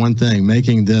focused on one thing,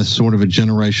 making this sort of a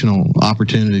generational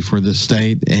opportunity for this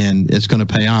state, and it's going to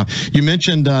pay off. You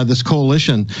mentioned this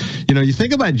coalition. You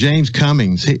think about James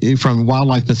Cummings from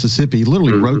Wildlife Mississippi. He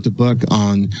literally wrote the book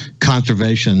on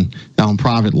conservation on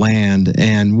private land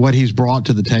and what he's brought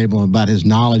to the table about his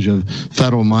knowledge of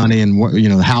federal money and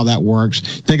how that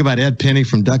works. Think about Ed Penny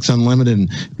from Ducks Unlimited and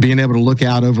being able to look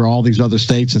out over all these other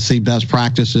states and see best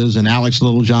practices, and Alex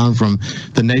Littlejohn from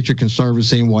the Nature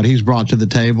Conservancy and what he's brought to the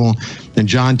table, and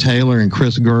John Taylor and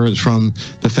Chris Gertz from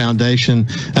the foundation.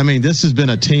 This has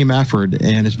been a team effort,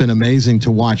 and it's been amazing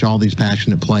to watch all these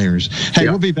passionate players. Hey,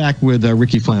 We'll be back with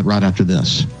Ricky Flint right after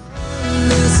this.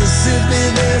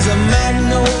 Mississippi, there's a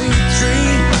magnolia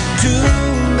tree to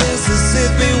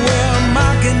Mississippi where a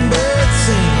mockingbird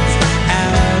sings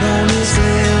out on his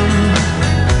limb,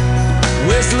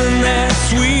 whistling that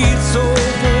sweet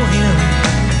soulful hymn.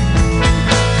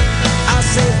 I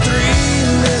said 3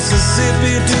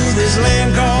 Mississippi to this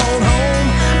land called home.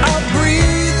 I'll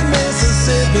breathe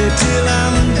Mississippi till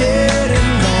I'm dead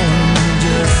and gone.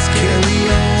 Just carry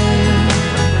on,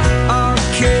 I'll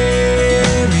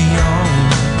carry on,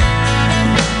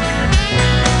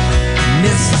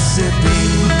 Mississippi.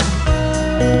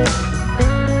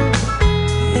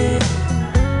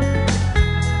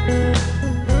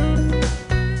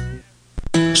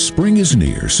 Spring is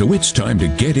near, so it's time to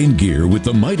get in gear with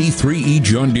the mighty 3E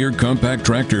John Deere compact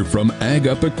tractor from Ag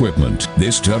Up Equipment.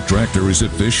 This tough tractor is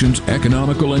efficient,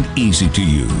 economical, and easy to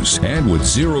use. And with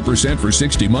 0% for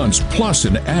 60 months, plus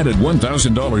an added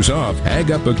 $1,000 off,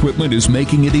 Ag Up Equipment is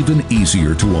making it even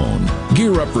easier to own.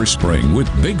 Gear up for spring with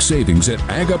big savings at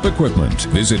Ag Up Equipment.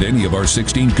 Visit any of our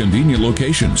 16 convenient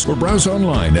locations or browse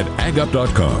online at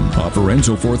agup.com. Offer ends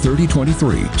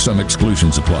 4/30/23. Some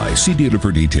exclusions apply. See dealer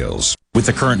for details. With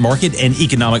the current market and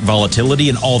economic volatility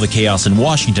and all the chaos in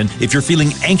Washington, if you're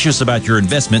feeling anxious about your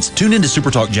investments, tune in to Super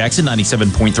Talk Jackson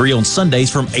 97.3 on Sundays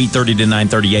from 8:30 to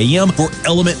 9:30 a.m. for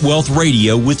Element Wealth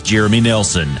Radio with Jeremy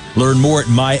Nelson. Learn more at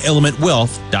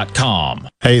myelementwealth.com.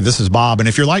 Hey, this is Bob, and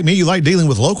if you're like me, you like dealing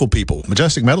with local people.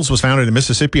 Majestic Metals was founded in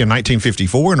Mississippi in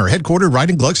 1954 and are headquartered right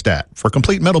in Gluckstadt. For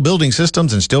complete metal building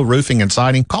systems and steel roofing and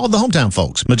siding, call the hometown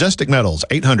folks. Majestic Metals,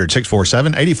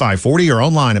 800-647-8540 or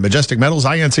online at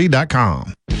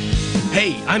majesticmetalsinc.com.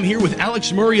 Hey, I'm here with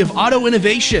Alex Murray of Auto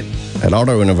Innovation. At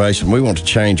Auto Innovation, we want to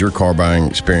change your car buying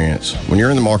experience. When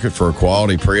you're in the market for a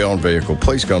quality pre-owned vehicle,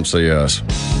 please come see us.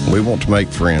 We want to make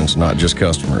friends, not just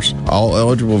customers. All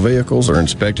eligible vehicles are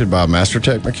inspected by a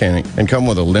MasterTech mechanic and come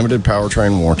with a limited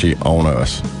powertrain warranty on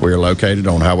us. We are located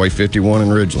on Highway 51 in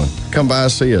Ridgeland. Come by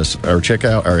and see us or check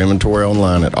out our inventory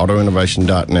online at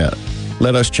autoinnovation.net.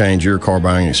 Let us change your car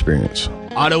buying experience.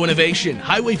 Auto Innovation,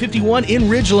 Highway 51 in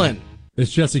Ridgeland. It's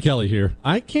Jesse Kelly here.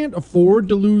 I can't afford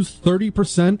to lose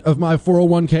 30% of my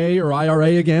 401k or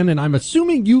IRA again, and I'm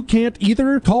assuming you can't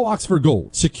either. Call Oxford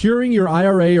Gold. Securing your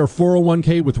IRA or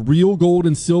 401k with real gold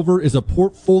and silver is a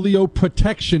portfolio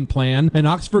protection plan, and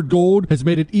Oxford Gold has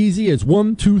made it easy as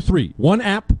 1, 2, 3. One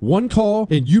app, one call,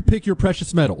 and you pick your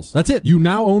precious metals. That's it. You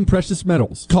now own precious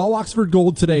metals. Call Oxford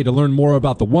Gold today to learn more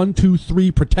about the 1, 2, 3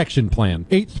 protection plan.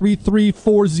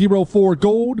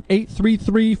 833-404-GOLD.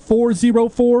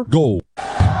 833-404-GOLD.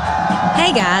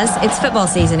 Hey guys, it's football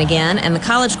season again, and the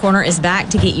College Corner is back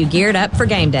to get you geared up for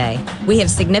game day. We have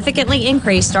significantly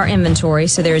increased our inventory,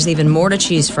 so there is even more to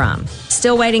choose from.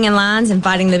 Still waiting in lines and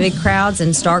fighting the big crowds in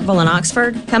Starkville and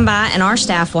Oxford? Come by and our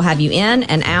staff will have you in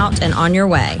and out and on your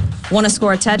way. Want to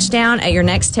score a touchdown at your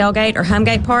next tailgate or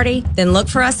homegate party? Then look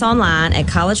for us online at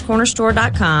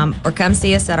collegecornerstore.com or come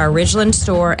see us at our Ridgeland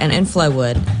store and in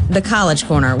Flowood. The College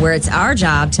Corner, where it's our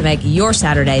job to make your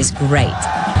Saturdays great.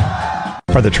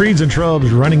 Are the trees and shrubs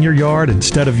running your yard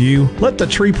instead of you? Let the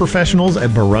tree professionals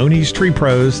at Barone's Tree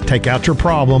Pros take out your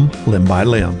problem limb by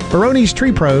limb. Barone's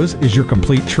Tree Pros is your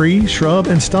complete tree, shrub,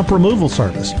 and stump removal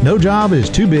service. No job is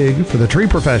too big for the tree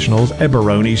professionals at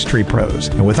Barone's Tree Pros.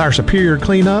 And with our superior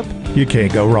cleanup, you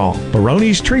can't go wrong.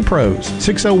 Barone's Tree Pros,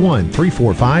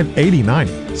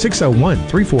 601-345-8090.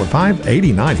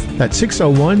 601-345-8090. That's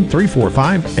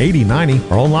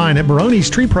 601-345-8090 or online at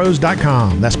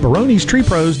baronestreepros.com. That's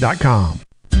baronestreepros.com.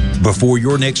 Before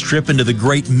your next trip into the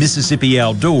great Mississippi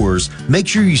outdoors, make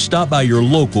sure you stop by your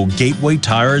local Gateway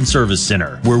Tire and Service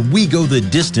Center, where we go the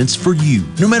distance for you.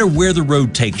 No matter where the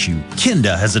road takes you,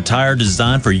 Kenda has a tire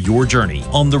designed for your journey.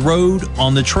 On the road,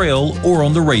 on the trail, or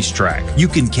on the racetrack, you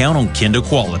can count on Kenda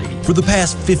quality. For the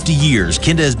past 50 years,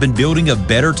 Kenda has been building a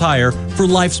better tire for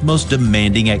life's most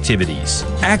demanding activities.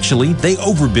 Actually, they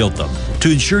overbuilt them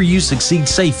to ensure you succeed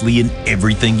safely in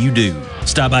everything you do.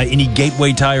 Stop by any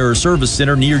Gateway Tire or Service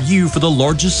Center near you for the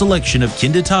largest selection of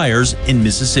Kenda tires in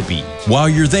Mississippi. While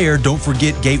you're there, don't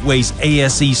forget Gateway's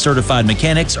ASE certified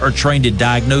mechanics are trained to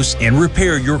diagnose and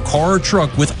repair your car or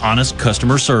truck with honest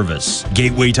customer service.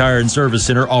 Gateway Tire and Service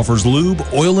Center offers lube,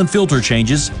 oil and filter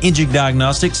changes, engine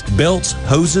diagnostics, belts,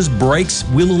 hoses, brakes,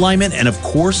 wheel alignment, and of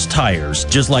course, tires.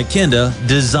 Just like Kenda,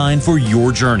 designed for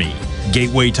your journey.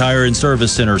 Gateway Tire and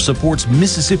Service Center supports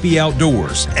Mississippi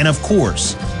outdoors, and of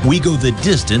course, we go the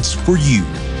distance for you.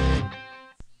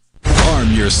 Arm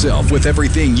yourself with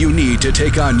everything you need to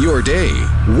take on your day.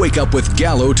 Wake up with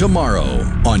Gallo tomorrow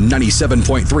on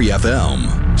 97.3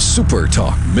 FM, Super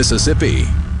Talk, Mississippi.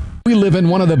 We live in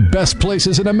one of the best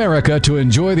places in America to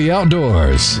enjoy the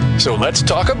outdoors. So let's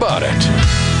talk about it.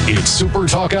 It's Super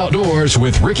Talk Outdoors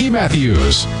with Ricky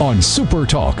Matthews on Super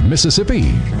Talk,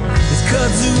 Mississippi.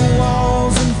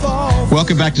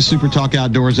 Welcome back to Super Talk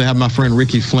Outdoors. I have my friend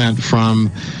Ricky Flint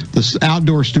from the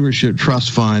Outdoor Stewardship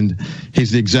Trust Fund.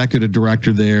 He's the executive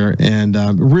director there, and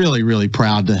really, really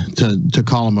proud to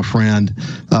call him a friend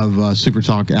of Super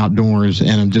Talk Outdoors,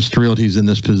 and I'm just thrilled he's in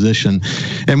this position.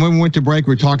 And when we went to break,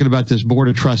 we were talking about this board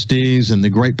of trustees and the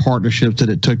great partnerships that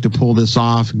it took to pull this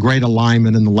off, great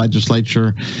alignment in the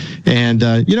legislature. And,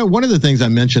 one of the things I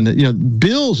mentioned that,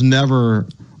 bills never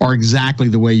are exactly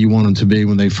the way you want them to be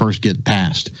when they first get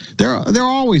passed. There are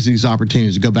always these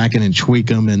opportunities to go back in and tweak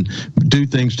them and do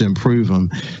things to improve them.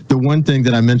 The one thing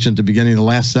that I mentioned at the beginning of the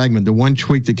last segment, the one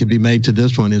tweak that could be made to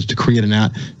this one is to create an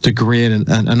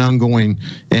ongoing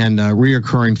and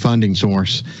reoccurring funding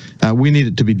source. We need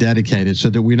it to be dedicated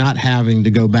so that we're not having to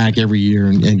go back every year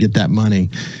and get that money.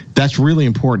 That's really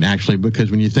important, actually,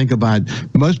 because when you think about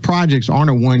most projects aren't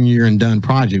a 1 year and done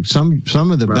project.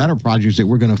 Some of the better projects that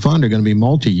we're going to fund are going to be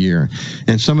multi-year,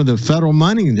 and some of the federal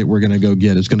money that we're going to go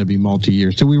get is going to be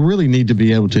multi-year. So we really need to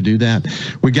be able to do that.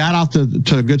 We got off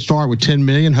to a good start with $10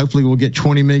 million. Hopefully we'll get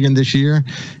 $20 million this year,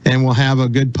 and we'll have a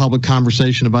good public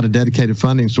conversation about a dedicated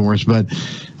funding source. But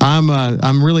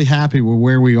I'm really happy with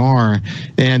where we are,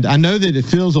 and I know that it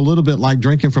feels a little bit like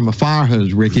drinking from a fire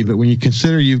hose, Ricky, but when you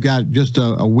consider you've got just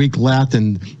a week left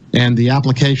and and the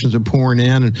applications are pouring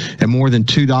in, and more than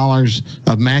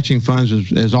 $2 of matching funds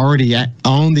is already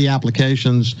on the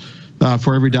applications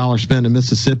for every dollar spent in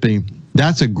Mississippi.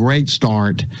 That's a great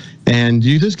start, and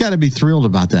you just got to be thrilled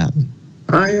about that.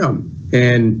 I am.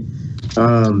 And,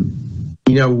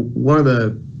 one of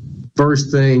the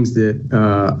first things that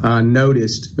I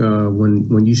noticed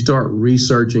when you start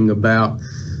researching about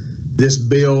this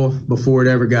bill before it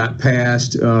ever got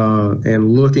passed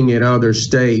and looking at other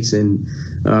states and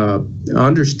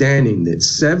understanding that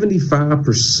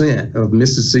 75% of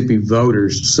Mississippi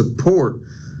voters support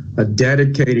a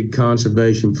dedicated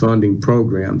conservation funding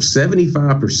program.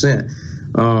 75%.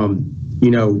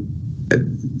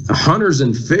 Hunters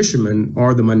and fishermen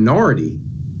are the minority,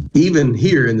 even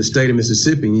here in the state of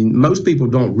Mississippi. Most people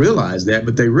don't realize that,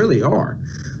 but they really are.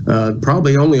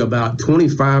 Probably only about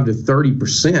 25 to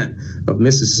 30% of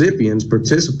Mississippians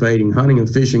participate in hunting and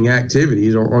fishing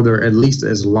activities, or they're at least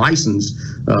as licensed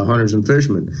hunters and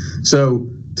fishermen. So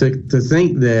to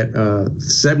think that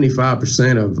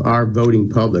 75% of our voting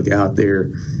public out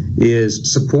there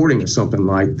is supporting something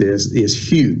like this is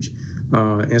huge.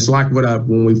 It's like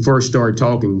when we first started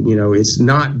talking, it's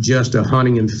not just a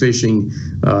hunting and fishing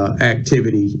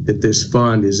activity that this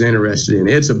fund is interested in.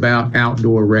 It's about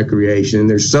outdoor recreation.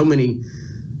 There's so many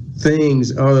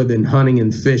things other than hunting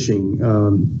and fishing.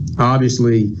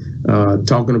 Obviously,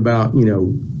 talking about,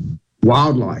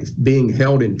 wildlife being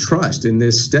held in trust in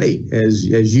this state, as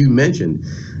you mentioned.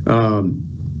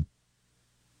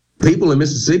 People in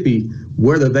Mississippi,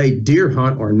 whether they deer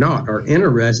hunt or not, are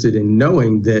interested in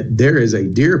knowing that there is a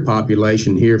deer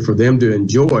population here for them to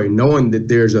enjoy, knowing that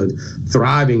there's a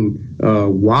thriving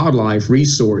wildlife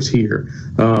resource here.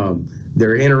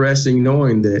 They're interested in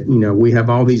knowing that, we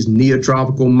have all these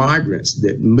neotropical migrants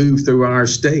that move through our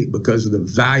state because of the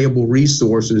valuable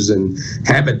resources and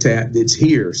habitat that's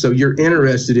here. So you're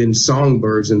interested in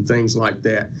songbirds and things like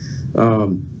that.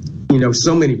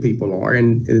 So many people are,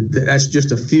 and that's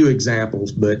just a few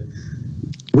examples, but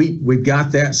we've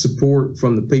got that support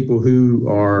from the people who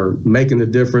are making the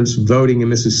difference, voting in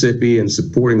Mississippi and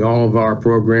supporting all of our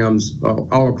programs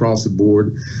all across the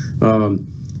board.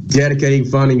 Dedicating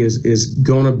funding is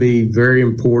going to be very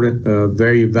important,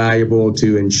 very valuable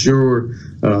to ensure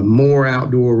more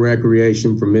outdoor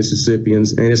recreation for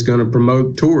Mississippians, and it's going to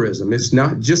promote tourism. It's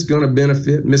not just going to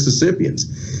benefit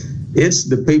Mississippians. It's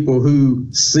the people who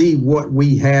see what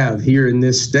we have here in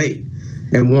this state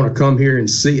and want to come here and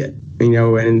see it.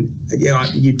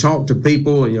 You talk to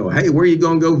people and, hey, where are you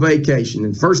going to go vacation?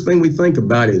 And first thing we think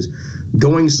about is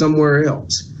going somewhere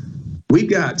else. We've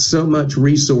got so much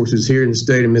resources here in the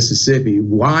state of Mississippi.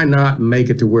 Why not make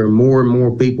it to where more and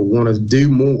more people want to do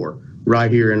more right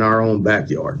here in our own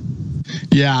backyard?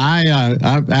 Yeah,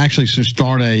 I actually should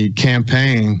start a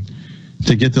campaign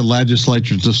to get the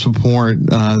legislature to support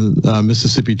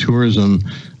Mississippi tourism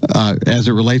as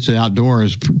it relates to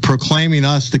outdoors, proclaiming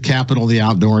us the capital of the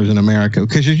outdoors in America.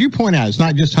 Because as you point out, it's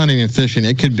not just hunting and fishing.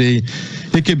 It could be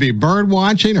bird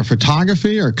watching or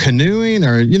photography or canoeing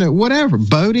or, whatever,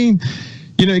 boating.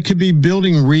 It could be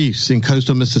building reefs in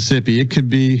coastal Mississippi. It could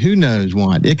be who knows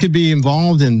what. It could be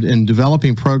involved in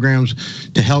developing programs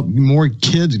to help more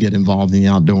kids get involved in the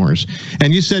outdoors.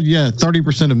 And you said,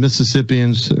 30% of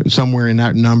Mississippians, somewhere in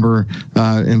that number,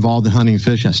 involved in hunting and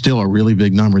fishing. That's still a really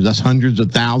big number. That's hundreds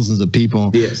of thousands of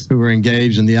people who are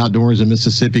engaged in the outdoors in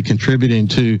Mississippi, contributing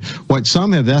to what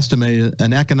some have estimated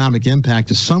an economic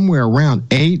impact of somewhere around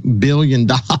 $8 billion.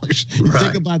 You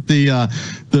think about the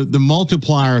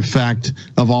multiplier effect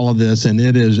of all of this, and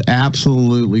it is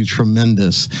absolutely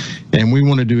tremendous. And we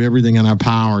want to do everything in our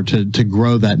power to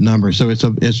grow that number. So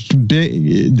it's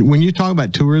big. When you talk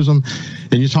about tourism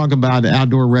and you talk about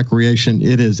outdoor recreation,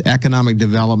 it is economic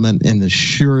development in the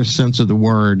surest sense of the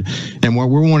word. And what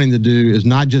we're wanting to do is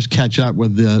not just catch up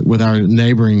with our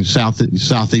neighboring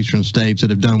southeastern states that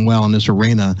have done well in this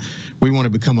arena. We want to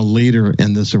become a leader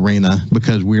in this arena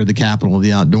because we're the capital of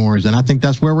the outdoors. And I think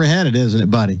that's where we're headed, isn't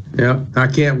it, buddy? Yeah, I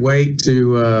can't wait to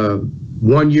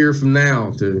 1 year from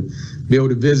now to be able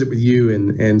to visit with you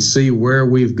and see where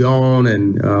we've gone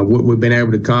and what we've been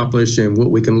able to accomplish and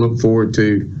what we can look forward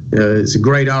to. It's a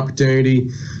great opportunity.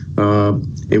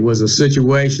 It was a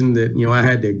situation that, I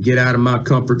had to get out of my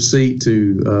comfort seat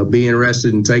to be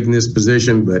interested in taking this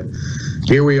position, but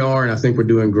here we are, and I think we're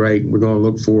doing great. We're going to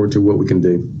look forward to what we can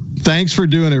do. Thanks for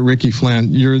doing it, Ricky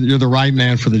Flint. You're the right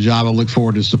man for the job. I look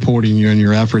forward to supporting you in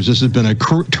your efforts. This has been a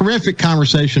terrific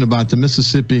conversation about the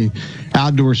Mississippi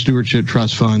Outdoor Stewardship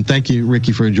Trust Fund. Thank you,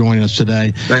 Ricky, for joining us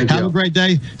today. Have a great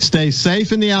day. Stay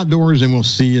safe in the outdoors, and we'll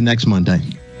see you next Monday.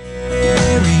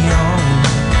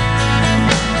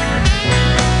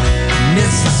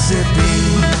 Mississippi.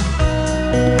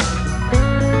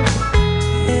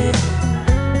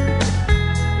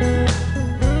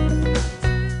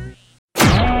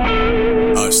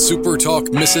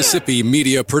 SuperTalk Mississippi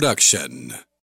media production.